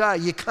kind of guy.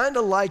 You kind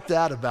of like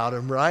that about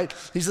him, right?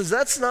 He says,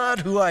 that's not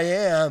who I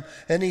am.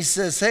 And he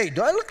says, hey,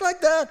 do I look like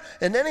that?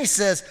 And then he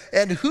says,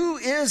 and who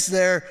is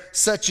there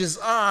such as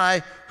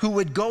I who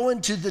would go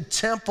into the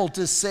temple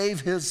to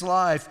save his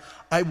life?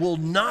 I will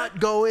not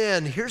go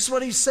in. Here's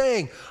what he's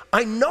saying.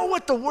 I know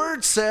what the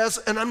word says,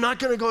 and I'm not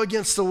going to go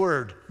against the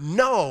word.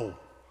 No.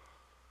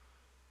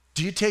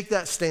 Do you take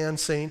that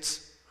stand,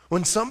 saints?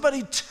 When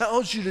somebody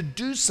tells you to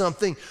do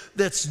something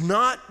that's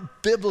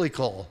not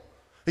biblical,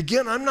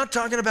 again, I'm not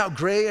talking about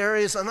gray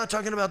areas. I'm not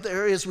talking about the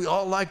areas we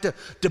all like to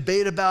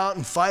debate about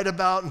and fight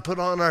about and put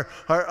on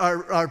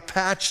our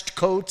patched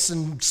coats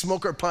and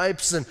smoke our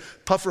pipes and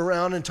puff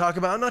around and talk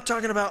about. I'm not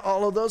talking about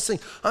all of those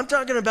things. I'm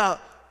talking about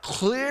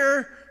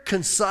clear,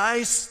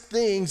 concise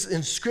things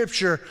in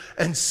Scripture,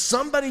 and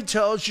somebody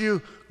tells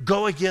you,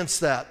 go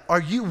against that.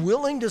 Are you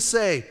willing to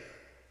say,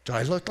 do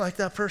I look like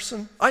that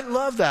person? I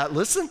love that.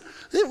 Listen,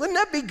 wouldn't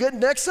that be good?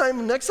 Next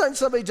time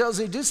somebody tells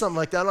me to do something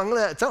like that, I'm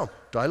going to tell them,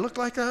 do I look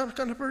like that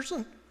kind of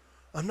person?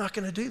 I'm not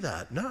going to do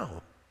that.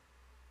 No.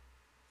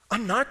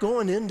 I'm not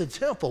going into the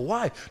temple.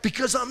 Why?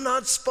 Because I'm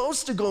not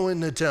supposed to go in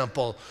the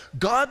temple.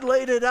 God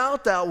laid it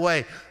out that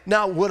way.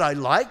 Now, would I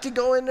like to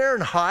go in there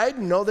and hide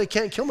and know they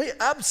can't kill me?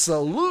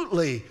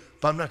 Absolutely.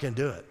 But I'm not going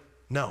to do it.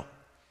 No.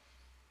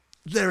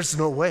 There's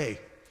no way.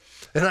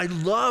 And I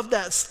love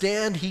that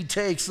stand he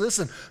takes.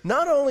 Listen,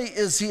 not only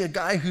is he a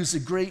guy who's a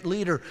great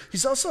leader,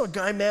 he's also a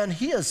guy, man,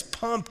 he is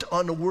pumped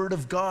on the Word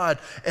of God.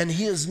 And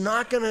he is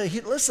not going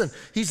to,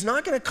 he's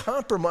not going to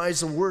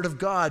compromise the Word of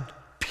God,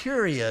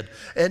 period.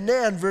 And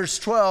then verse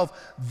 12,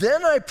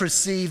 then I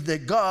perceived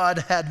that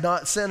God had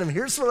not sent him.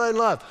 Here's what I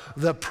love.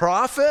 The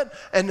prophet,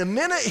 and the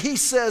minute he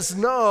says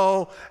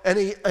no, I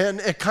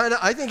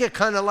think it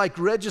kind of like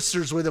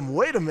registers with him,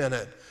 wait a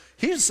minute,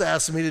 he just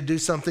asked me to do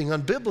something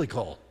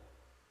unbiblical.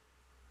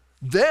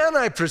 Then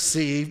I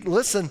perceived,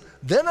 listen,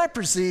 then I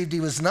perceived he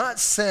was not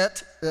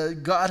sent,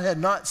 God had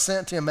not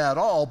sent him at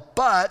all,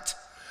 but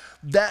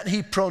that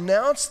he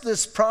pronounced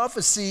this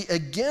prophecy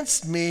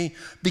against me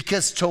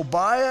because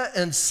Tobiah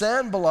and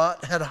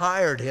Sanballat had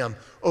hired him.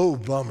 Oh,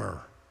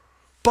 bummer.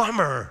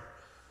 Bummer.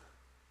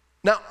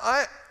 Now,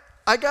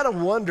 I got to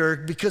wonder,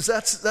 because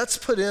that's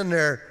put in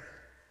there,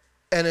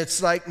 and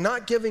it's like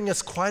not giving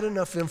us quite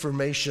enough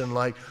information,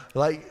 like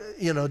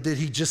did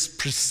he just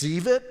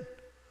perceive it?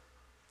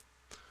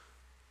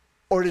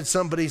 Or did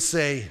somebody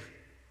say,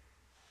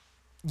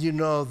 you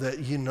know that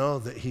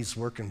he's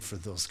working for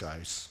those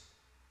guys.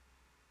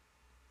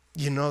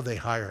 You know they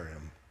hire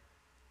him.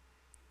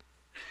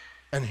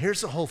 And here's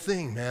the whole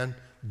thing, man.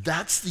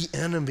 That's the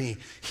enemy.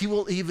 He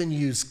will even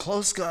use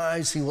close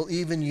guys. He will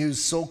even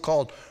use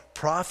so-called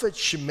prophets.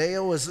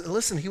 Shemaiah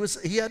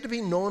he had to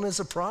be known as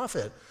a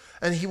prophet.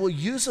 And he will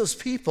use those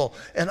people.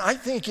 And I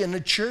think in the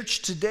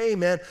church today,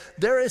 man,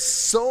 there is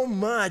so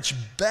much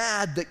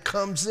bad that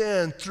comes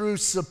in through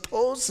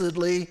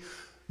supposedly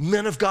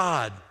men of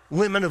God,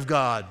 women of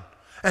God.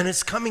 And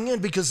it's coming in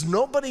because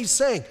nobody's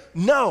saying,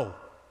 no,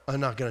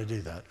 I'm not going to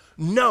do that.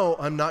 No,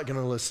 I'm not going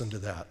to listen to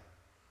that.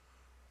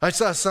 I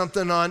saw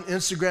something on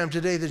Instagram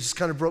today that just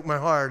kind of broke my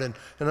heart. And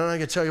I'm not going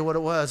to tell you what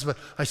it was, but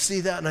I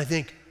see that and I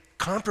think,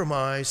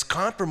 compromise,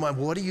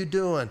 what are you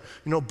doing?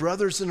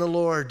 Brothers in the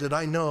Lord that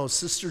I know,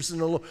 sisters in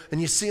the Lord,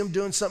 and you see them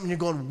doing something, you're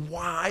going,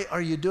 why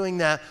are you doing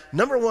that?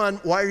 Number one,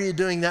 why are you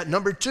doing that?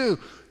 Number two,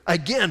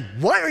 again,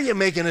 why are you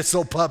making it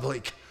so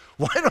public?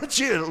 Why don't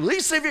you, at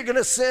least if you're going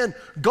to sin,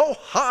 go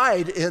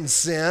hide in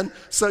sin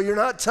so you're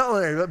not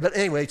telling anybody. But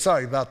anyway,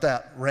 sorry about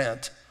that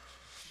rant.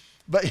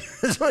 But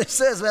here's what it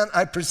says, man,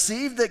 I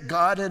perceived that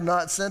God had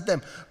not sent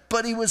them,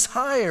 but he was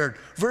hired.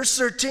 Verse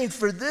 13,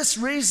 for this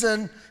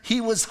reason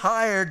he was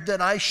hired,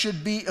 that I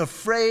should be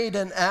afraid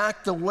and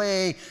act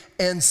away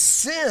and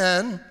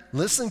sin,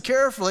 listen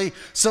carefully,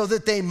 so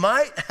that they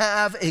might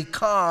have a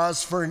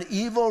cause for an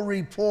evil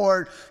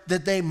report,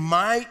 that they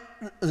might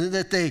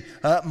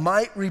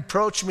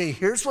reproach me.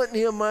 Here's what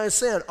Nehemiah is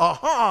saying.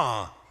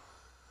 Aha!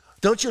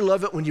 Don't you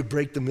love it when you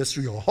break the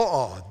mystery?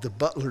 Aha! The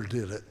butler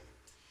did it.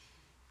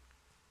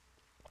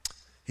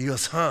 He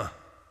goes,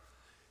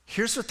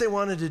 here's what they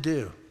wanted to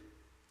do.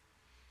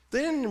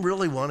 They didn't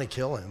really want to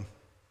kill him.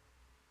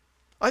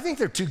 I think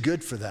they're too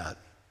good for that.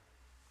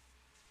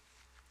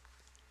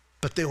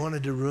 But they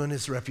wanted to ruin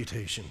his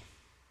reputation.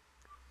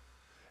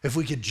 If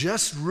we could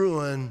just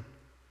ruin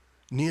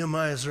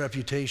Nehemiah's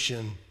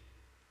reputation,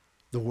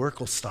 the work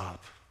will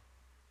stop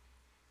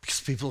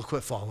because people will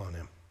quit following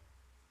him.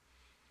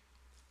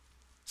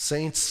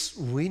 Saints,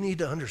 we need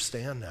to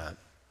understand that.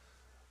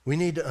 We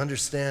need to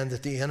understand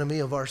that the enemy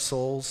of our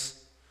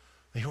souls,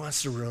 he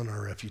wants to ruin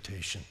our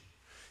reputation.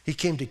 He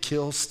came to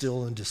kill,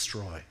 steal, and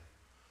destroy.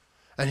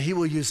 And he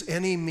will use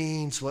any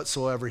means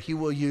whatsoever. He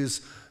will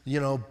use,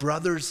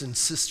 brothers and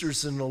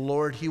sisters in the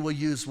Lord. He will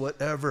use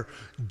whatever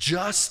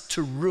just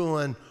to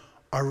ruin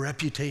our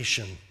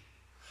reputation.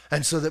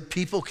 And so that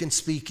people can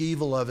speak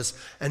evil of us.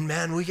 And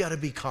man, we got to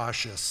be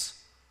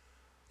cautious.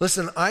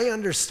 Listen, I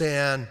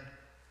understand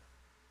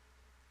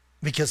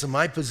because of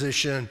my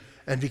position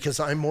and because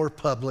I'm more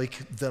public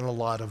than a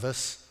lot of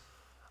us,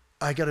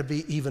 I got to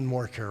be even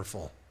more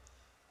careful.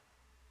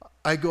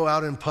 I go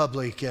out in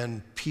public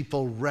and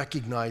people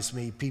recognize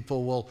me.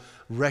 People will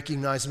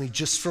recognize me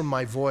just from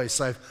my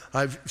voice.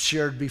 I've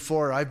shared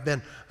before. I've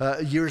been,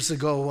 years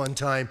ago one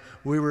time,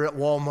 we were at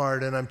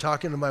Walmart and I'm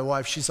talking to my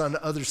wife. She's on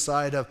the other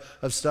side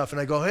of stuff.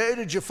 And I go, hey,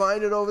 did you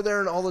find it over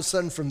there? And all of a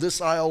sudden from this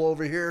aisle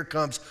over here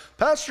comes,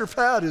 Pastor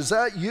Pat, is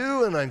that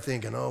you? And I'm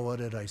thinking, oh, what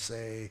did I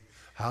say?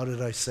 How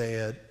did I say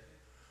it?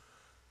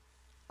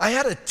 I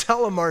had a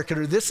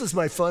telemarketer. This is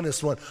my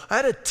funnest one. I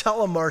had a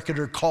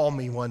telemarketer call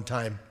me one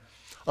time.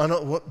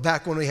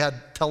 Back when we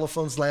had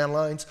telephones,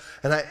 landlines,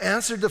 and I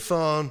answered the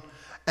phone,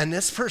 and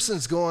this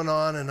person's going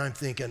on, and I'm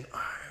thinking,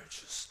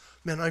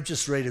 I'm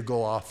just ready to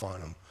go off on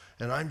him.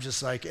 And I'm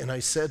just like, and I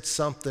said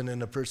something,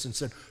 and the person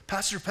said,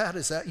 Pastor Pat,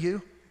 is that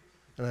you?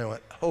 And I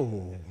went,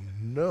 oh,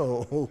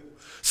 no.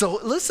 So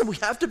listen, we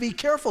have to be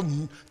careful.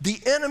 The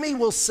enemy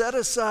will set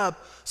us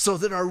up so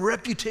that our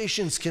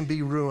reputations can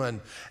be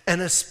ruined.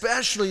 And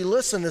especially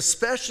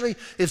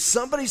if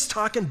somebody's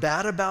talking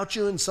bad about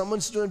you and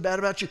someone's doing bad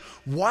about you,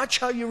 watch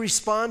how you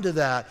respond to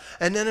that.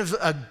 And then if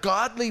a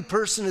godly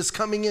person is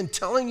coming in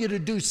telling you to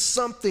do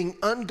something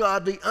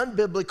ungodly,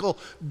 unbiblical,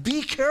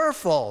 be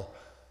careful.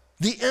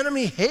 The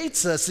enemy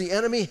hates us. The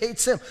enemy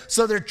hates him.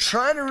 So they're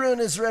trying to ruin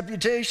his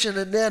reputation.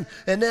 And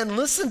then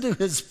listen to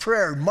his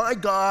prayer. My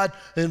God,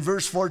 in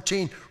verse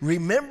 14,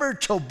 remember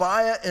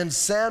Tobiah and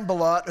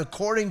Sanballat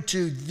according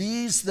to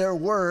these their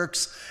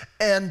works,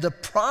 and the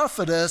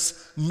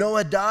prophetess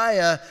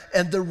Noadiah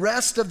and the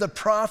rest of the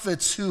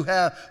prophets who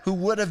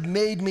would have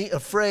made me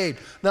afraid.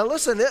 Now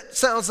listen, it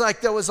sounds like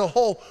there was a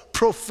whole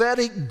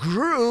prophetic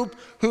group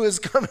who is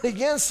coming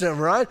against him,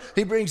 right?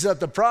 He brings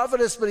up the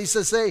prophetess, but he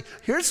says, hey,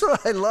 here's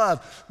what I love.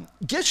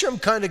 Geshem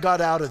kind of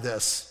got out of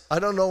this. I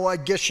don't know why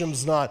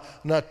Geshem's not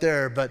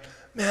there, but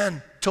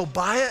man,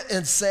 Tobiah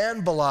and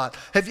Sanballat.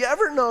 Have you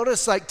ever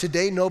noticed, like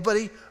today,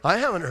 I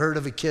haven't heard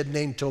of a kid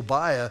named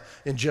Tobiah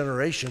in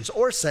generations,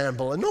 or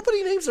Sanballat.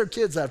 Nobody names their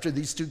kids after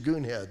these two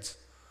goonheads.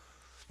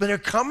 But they're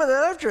coming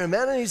after him,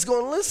 man, and he's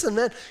going, listen,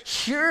 man,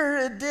 here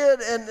it did.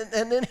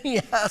 And then he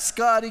asks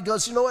God, he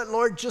goes, you know what,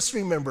 Lord, just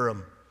remember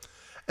them.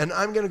 And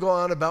I'm going to go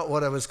on about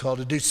what I was called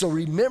to do. So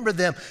remember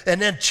them.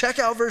 And then check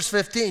out verse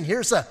 15.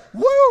 Here's a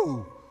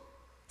woo!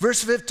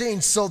 Verse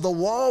 15, so the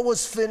wall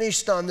was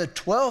finished on the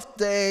 12th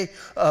day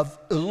of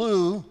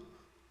Elul,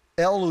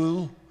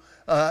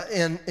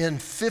 in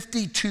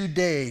 52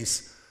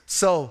 days.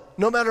 So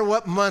no matter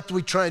what month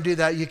we try and do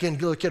that, you can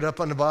look it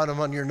up on the bottom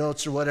on your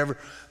notes or whatever.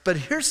 But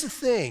here's the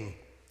thing.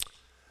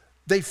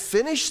 They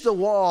finished the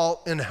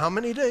wall in how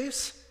many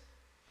days?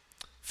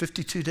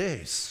 52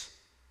 days.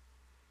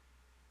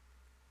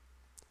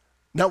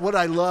 Now, what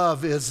I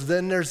love is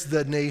then there's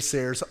the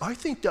naysayers. I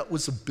think that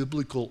was a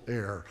biblical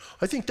error.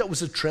 I think that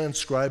was a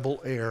transcribal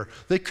error.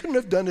 They couldn't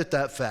have done it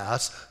that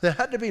fast. They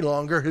had to be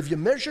longer. Have you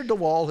measured the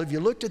wall? Have you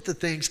looked at the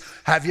things?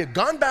 Have you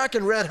gone back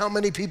and read how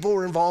many people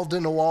were involved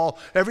in the wall?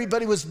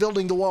 Everybody was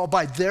building the wall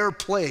by their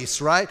place,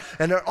 right?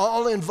 And they're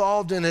all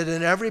involved in it,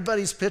 and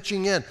everybody's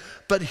pitching in.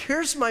 But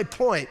here's my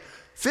point.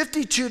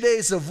 52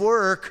 days of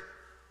work,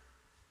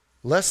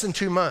 less than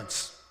 2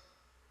 months.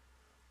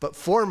 But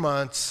 4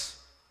 months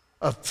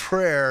of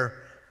prayer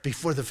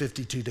before the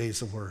 52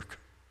 days of work.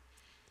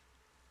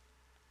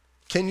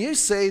 Can you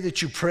say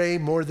that you pray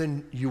more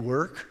than you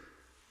work?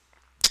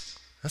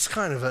 That's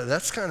kind of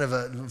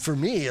a, for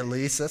me at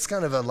least, that's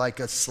kind of like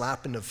a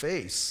slap in the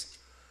face.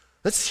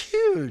 That's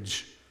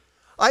huge.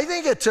 I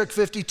think it took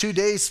 52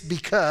 days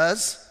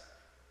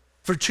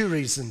for 2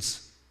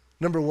 reasons.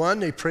 Number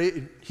one, he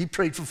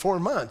prayed for 4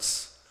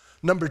 months.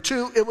 Number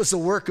 2, it was the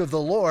work of the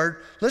Lord.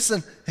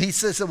 Listen, he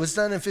says it was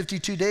done in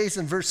 52 days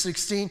in verse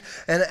 16.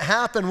 And it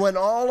happened when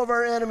all of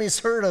our enemies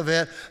heard of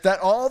it, that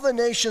all the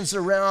nations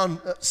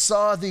around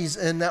saw these,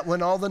 and that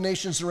when all the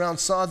nations around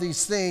saw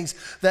these things,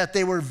 that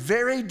they were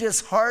very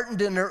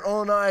disheartened in their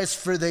own eyes,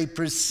 for they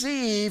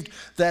perceived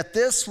that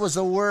this was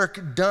a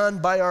work done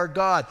by our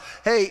God.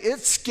 Hey,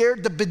 it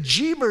scared the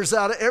bejeebers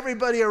out of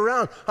everybody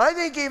around. I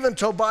think even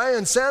Tobiah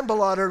and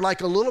Sanballat are like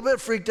a little bit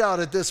freaked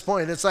out at this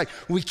point. It's like,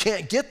 we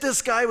can't get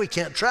this guy, we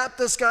can't trap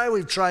this guy,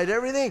 we've tried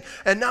everything,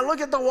 and now look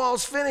at the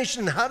walls finished.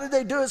 And how did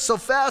they do it so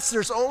fast?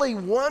 There's only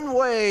one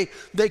way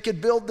they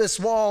could build this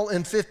wall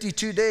in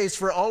 52 days.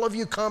 For all of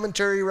you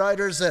commentary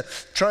writers that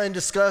try and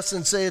discuss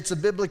and say it's a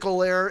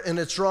biblical error and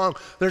it's wrong,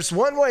 there's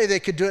one way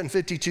they could do it in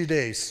 52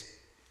 days.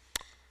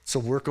 It's a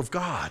work of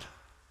God.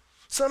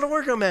 It's not a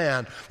work of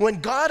man.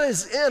 When God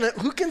is in it,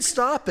 who can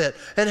stop it?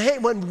 And hey,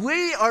 when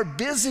we are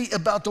busy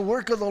about the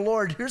work of the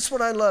Lord, here's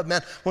what I love,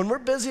 man. When we're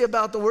busy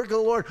about the work of the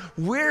Lord,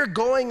 we're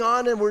going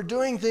on and we're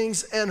doing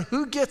things, and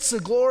who gets the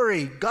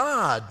glory?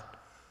 God.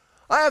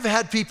 I have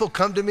had people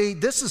come to me.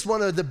 This is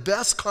one of the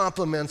best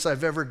compliments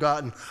I've ever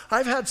gotten.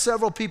 I've had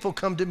several people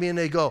come to me and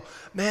they go,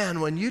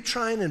 man, when you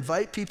try and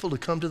invite people to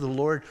come to the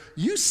Lord,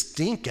 you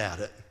stink at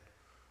it.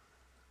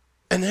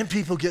 And then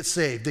people get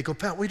saved. They go,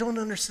 Pat, we don't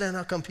understand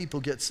how come people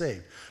get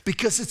saved.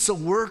 Because it's a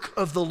work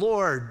of the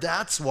Lord.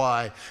 That's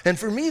why. And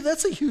for me,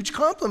 that's a huge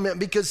compliment,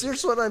 because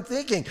here's what I'm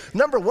thinking.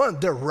 Number one,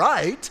 they're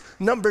right.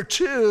 Number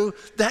 2,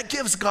 that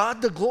gives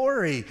God the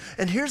glory.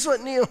 And here's what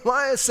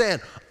Nehemiah is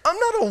saying. I'm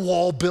not a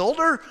wall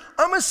builder.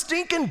 I'm a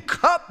stinking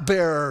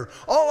cupbearer.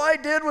 All I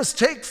did was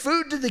take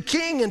food to the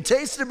king and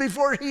taste it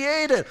before he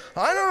ate it.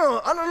 I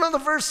don't know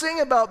the first thing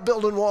about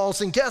building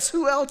walls. And guess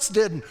who else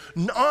didn't?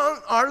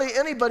 Hardly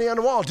anybody on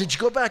the wall. Did you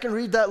go back and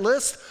read that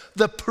list?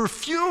 The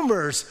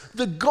perfumers,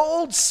 the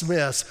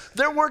goldsmiths,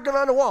 they're working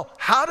on the wall.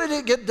 How did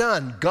it get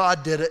done?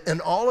 God did it.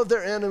 And all of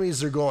their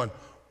enemies are going,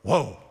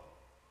 whoa.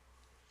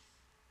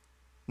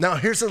 Now,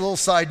 here's a little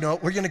side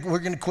note. We're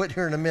gonna quit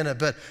here in a minute,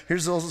 but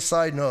here's a little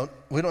side note.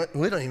 We don't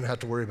even have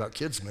to worry about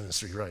kids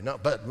ministry right now,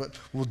 but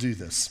we'll do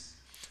this.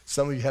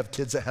 Some of you have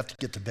kids that have to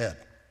get to bed.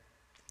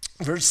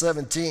 Verse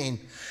 17,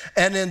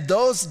 and in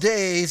those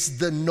days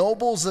the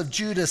nobles of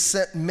Judah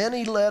sent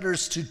many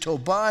letters to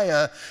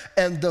Tobiah,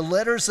 and the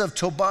letters of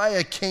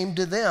Tobiah came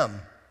to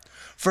them.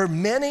 For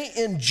many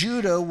in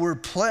Judah were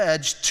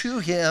pledged to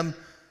him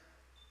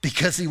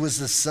because he was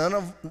the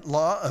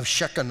son-in-law of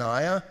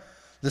Shechaniah,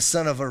 the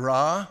son of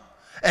Arah,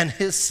 and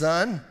his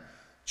son,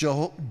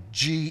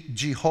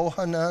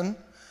 Jehohanan,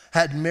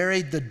 had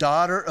married the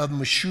daughter of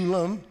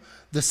Meshullam,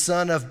 the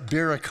son of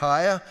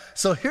Berechiah.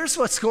 So here's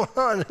what's going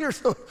on.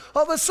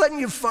 All of a sudden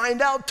you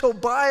find out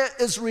Tobiah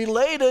is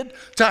related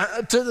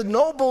to the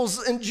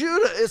nobles in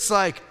Judah. It's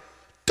like,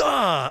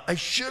 duh, I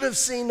should have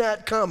seen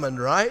that coming,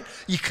 right?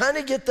 You kind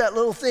of get that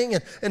little thing.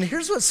 And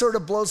here's what sort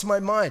of blows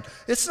my mind.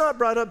 It's not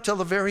brought up till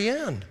the very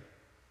end.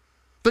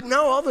 But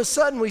now all of a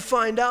sudden we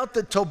find out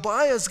that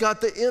Tobiah's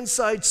got the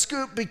inside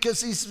scoop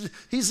because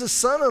he's a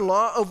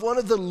son-in-law of one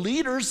of the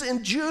leaders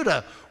in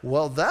Judah.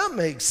 Well, that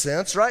makes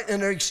sense, right? And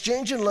they're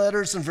exchanging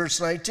letters in verse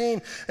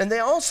 19. And they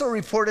also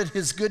reported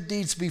his good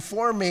deeds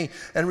before me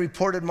and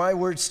reported my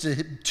words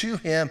to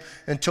him.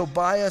 And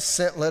Tobiah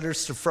sent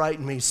letters to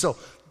frighten me. So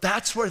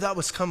that's where that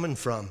was coming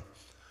from.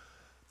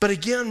 But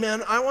again,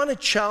 man, I want to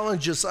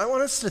challenge us. I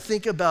want us to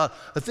think about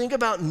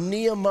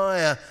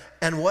Nehemiah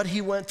and what he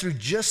went through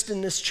just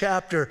in this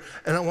chapter.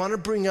 And I want to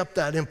bring up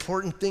that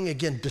important thing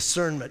again,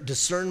 discernment.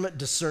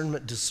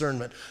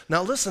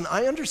 Now listen,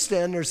 I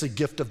understand there's a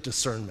gift of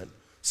discernment,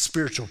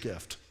 spiritual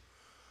gift.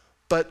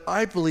 But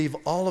I believe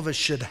all of us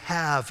should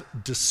have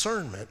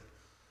discernment.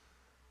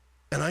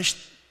 And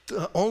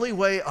the only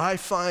way I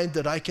find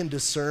that I can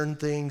discern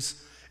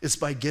things is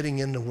by getting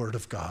in the Word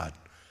of God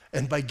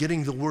and by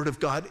getting the Word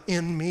of God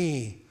in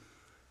me.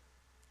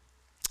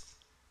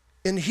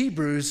 In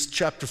Hebrews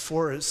chapter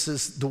 4, it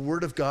says the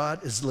Word of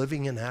God is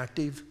living and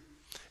active.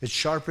 It's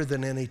sharper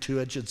than any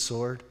two-edged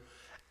sword,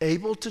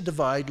 able to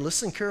divide,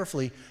 listen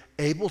carefully,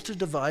 able to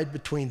divide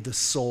between the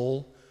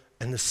soul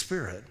and the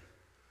spirit.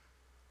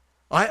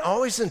 I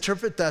always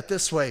interpret that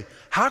this way.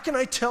 How can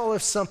I tell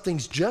if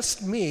something's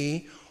just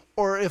me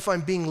or if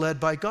I'm being led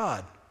by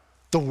God?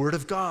 The Word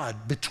of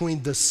God,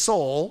 between the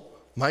soul,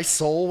 my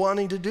soul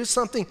wanting to do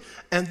something,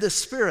 and the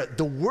spirit.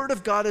 The Word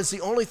of God is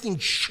the only thing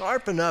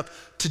sharp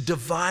enough to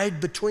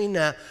divide between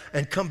that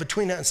and come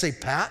between that and say,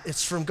 Pat,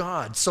 it's from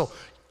God. So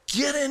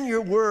get in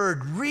your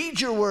Word,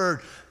 read your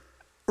Word.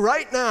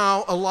 Right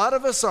now, a lot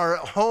of us are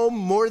at home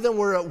more than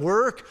we're at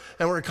work,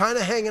 and we're kind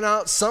of hanging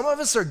out. Some of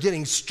us are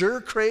getting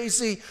stir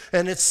crazy,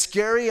 and it's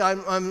scary.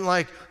 I'm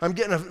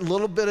getting a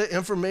little bit of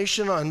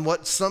information on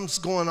what's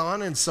going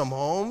on in some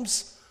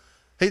homes.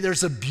 Hey,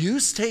 there's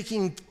abuse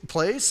taking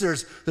place.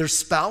 There's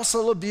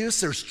spousal abuse.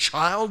 There's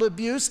child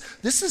abuse.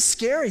 This is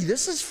scary.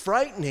 This is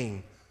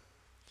frightening.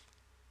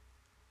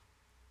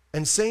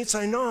 And saints,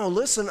 I know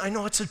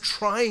it's a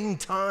trying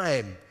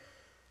time.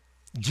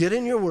 Get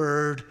in your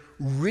Word,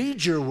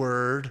 read your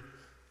Word,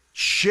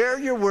 share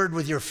your Word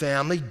with your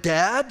family.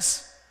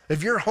 Dads,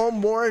 if you're home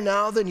more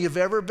now than you've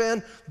ever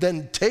been,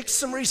 then take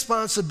some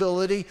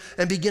responsibility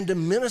and begin to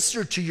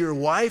minister to your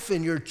wife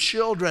and your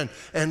children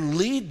and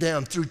lead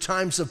them through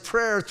times of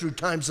prayer, through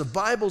times of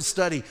Bible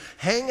study.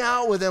 Hang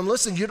out with them.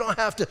 Listen, you don't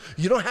have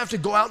to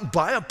go out and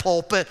buy a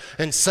pulpit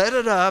and set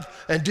it up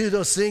and do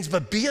those things,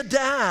 but be a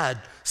dad.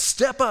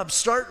 Step up,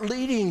 start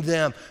leading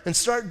them and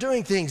start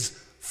doing things.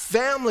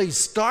 Families,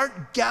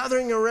 start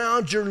gathering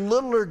around your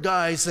littler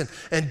guys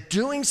and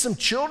doing some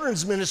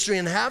children's ministry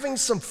and having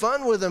some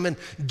fun with them and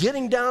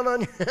getting down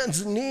on your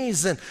hands and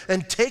knees and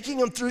taking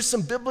them through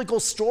some biblical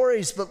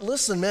stories. But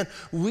listen, man,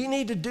 we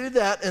need to do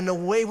that, and the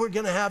way we're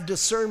going to have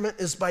discernment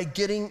is by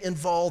getting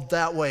involved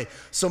that way.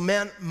 So,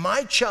 man,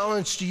 my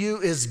challenge to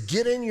you is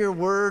get in your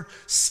Word,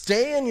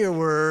 stay in your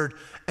Word,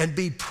 and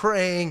be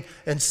praying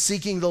and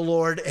seeking the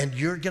Lord, and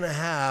you're going to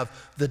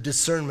have the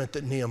discernment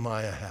that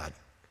Nehemiah had.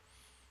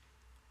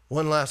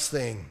 One last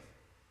thing.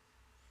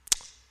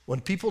 When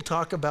people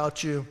talk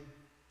about you,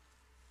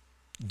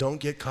 don't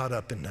get caught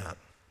up in that.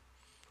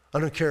 I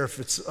don't care if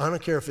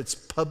it's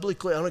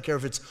publicly, I don't care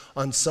if it's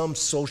on some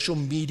social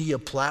media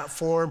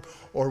platform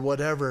or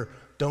whatever.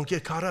 Don't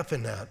get caught up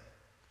in that.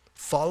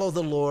 Follow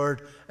the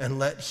Lord and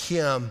let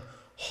Him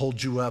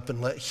hold you up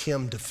and let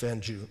Him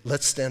defend you.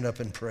 Let's stand up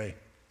and pray.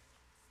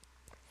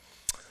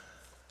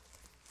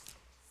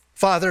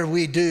 Father,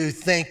 we do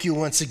thank you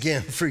once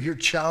again for your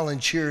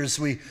challenge here as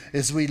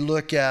we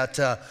look at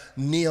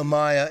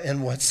Nehemiah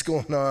and what's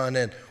going on.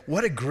 And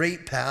what a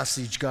great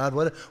passage, God.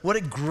 What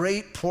a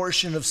great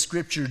portion of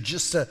Scripture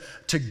just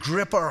to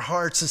grip our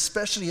hearts,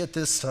 especially at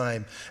this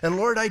time. And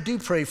Lord, I do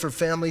pray for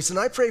families, and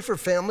I pray for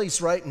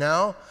families right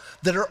now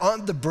that are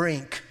on the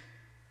brink.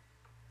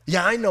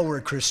 Yeah, I know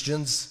we're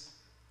Christians,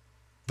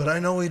 but I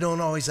know we don't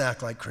always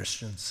act like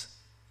Christians.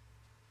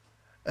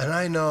 And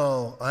I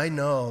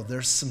know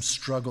there's some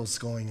struggles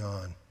going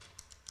on.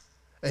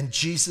 And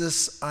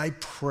Jesus, I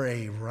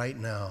pray right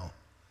now,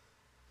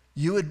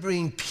 you would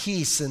bring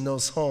peace in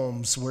those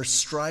homes where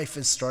strife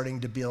is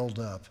starting to build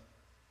up.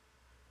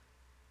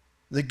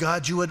 That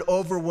God, you would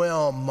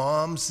overwhelm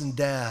moms and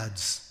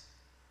dads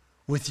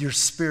with your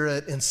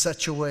Spirit in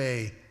such a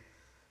way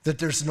that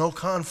there's no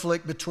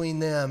conflict between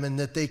them and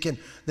that they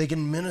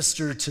can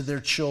minister to their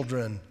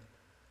children.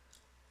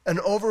 And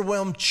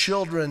overwhelm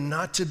children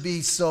not to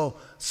be so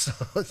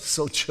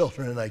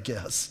children, I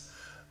guess.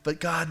 But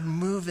God,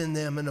 move in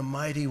them in a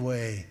mighty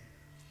way.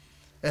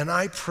 And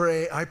I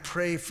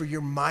pray for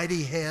your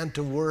mighty hand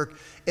to work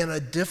in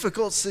a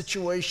difficult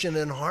situation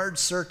and hard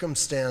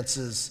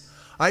circumstances.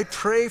 I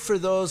pray for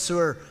those who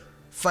are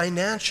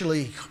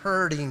financially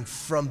hurting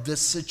from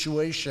this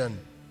situation.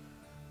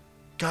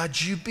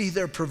 God, you be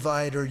their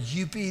provider.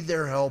 You be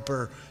their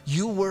helper.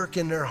 You work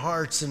in their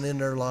hearts and in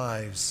their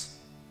lives.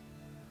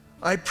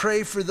 I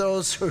pray for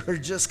those who are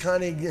just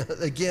kind of,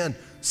 again,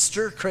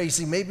 stir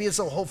crazy. Maybe it's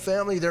a whole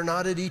family. They're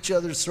not at each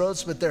other's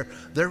throats, but they're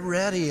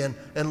ready.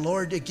 And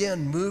Lord,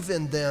 again, move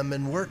in them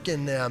and work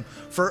in them.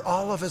 For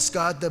all of us,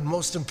 God, the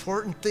most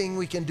important thing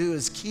we can do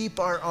is keep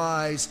our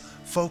eyes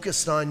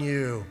focused on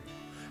you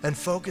and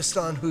focused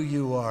on who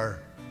you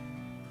are.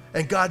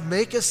 And God,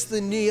 make us the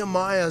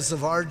Nehemiahs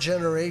of our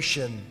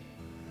generation,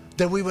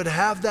 that we would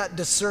have that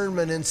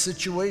discernment in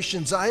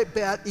situations, I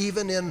bet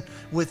even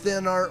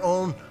within our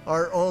own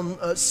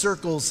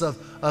circles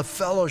of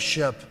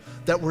fellowship,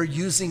 that we're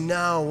using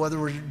now, whether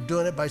we're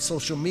doing it by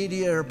social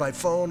media or by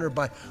phone or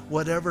by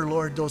whatever,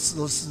 Lord,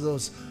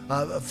 those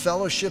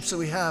fellowships that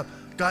we have.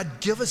 God,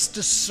 give us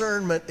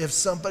discernment if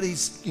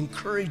somebody's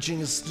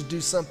encouraging us to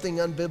do something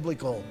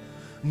unbiblical.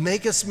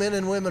 Make us men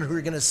and women who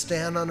are going to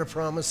stand on the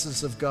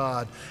promises of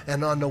God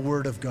and on the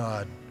Word of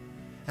God.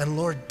 And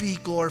Lord, be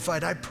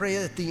glorified. I pray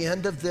at the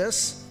end of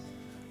this,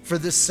 for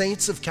the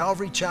saints of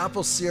Calvary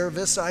Chapel, Sierra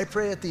Vista, I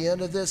pray at the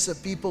end of this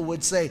that people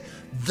would say,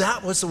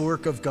 that was the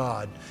work of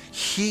God.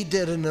 He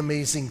did an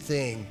amazing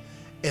thing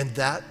in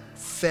that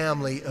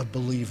family of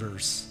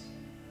believers.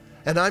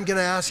 And I'm going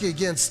to ask you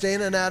again, stay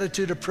in an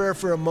attitude of prayer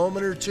for a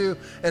moment or two.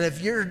 And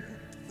if you're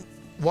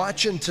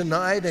watching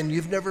tonight and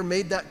you've never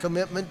made that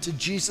commitment to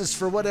Jesus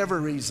for whatever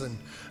reason,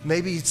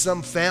 maybe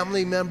some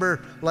family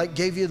member like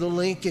gave you the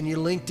link and you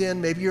linked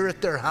in, maybe you're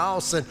at their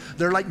house and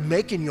they're like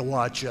making you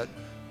watch it.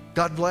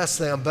 God bless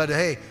them. But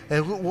hey,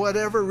 and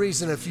whatever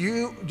reason, if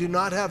you do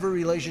not have a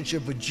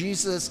relationship with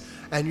Jesus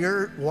and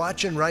you're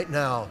watching right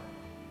now,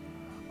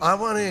 I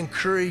want to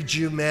encourage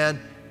you, man,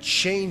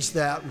 change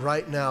that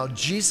right now.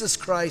 Jesus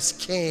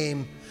Christ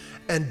came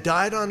and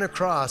died on a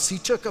cross. He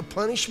took a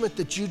punishment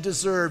that you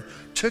deserved,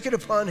 took it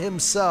upon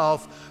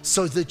himself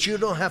so that you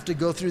don't have to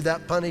go through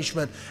that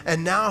punishment.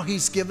 And now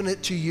he's given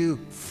it to you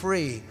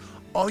free.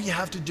 All you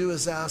have to do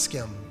is ask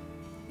him.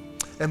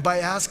 And by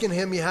asking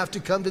him, you have to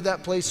come to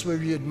that place where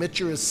you admit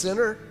you're a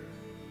sinner.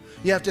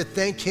 You have to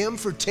thank him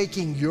for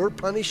taking your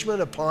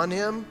punishment upon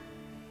him.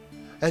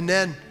 And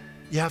then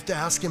you have to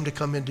ask him to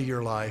come into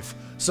your life.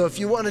 So if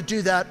you want to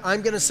do that,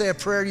 I'm going to say a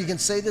prayer. You can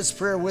say this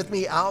prayer with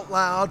me out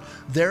loud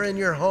there in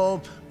your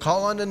home.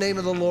 Call on the name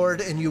of the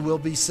Lord and you will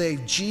be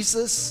saved.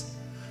 Jesus,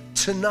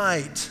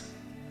 tonight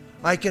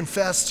I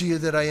confess to you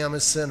that I am a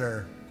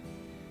sinner.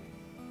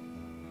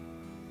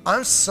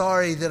 I'm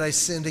sorry that I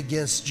sinned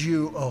against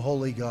you, a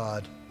holy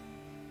God.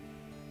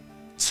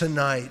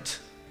 Tonight,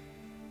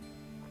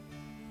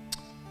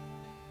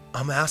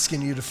 I'm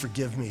asking you to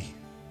forgive me.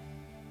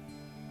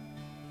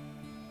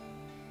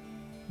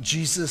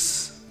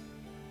 Jesus,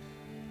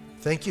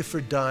 thank you for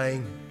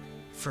dying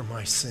for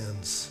my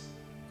sins.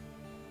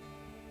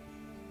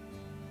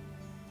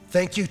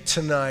 Thank you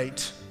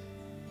tonight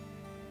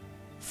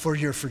for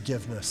your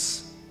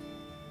forgiveness.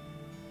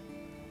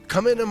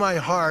 Come into my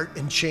heart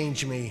and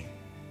change me.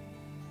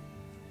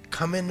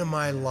 Come into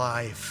my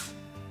life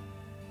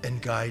and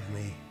guide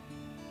me.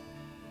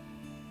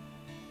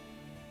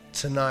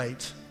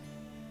 Tonight,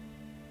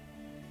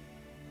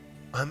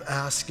 I'm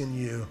asking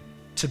you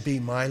to be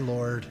my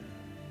Lord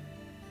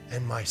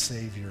and my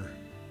Savior.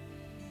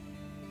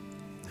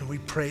 And we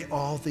pray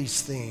all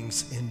these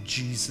things in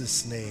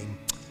Jesus' name.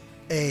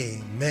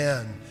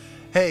 Amen.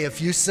 Hey,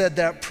 if you said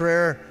that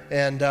prayer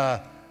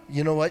and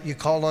you know what? You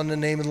called on the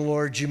name of the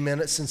Lord. You meant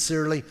it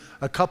sincerely.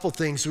 A couple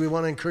things. We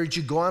want to encourage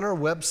you. Go on our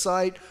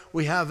website.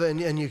 We have,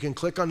 and you can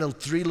click on the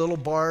three little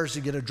bars.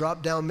 You get a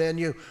drop-down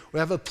menu. We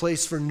have a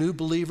place for new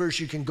believers.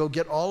 You can go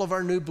get all of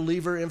our new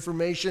believer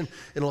information.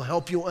 It'll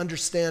help you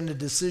understand the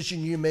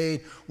decision you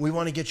made. We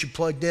want to get you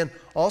plugged in.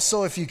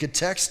 Also, if you could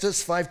text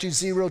us,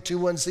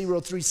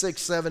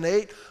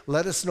 520-210-3678.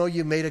 Let us know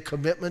you made a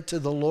commitment to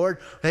the Lord.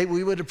 Hey,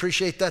 we would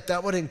appreciate that.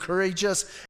 That would encourage us.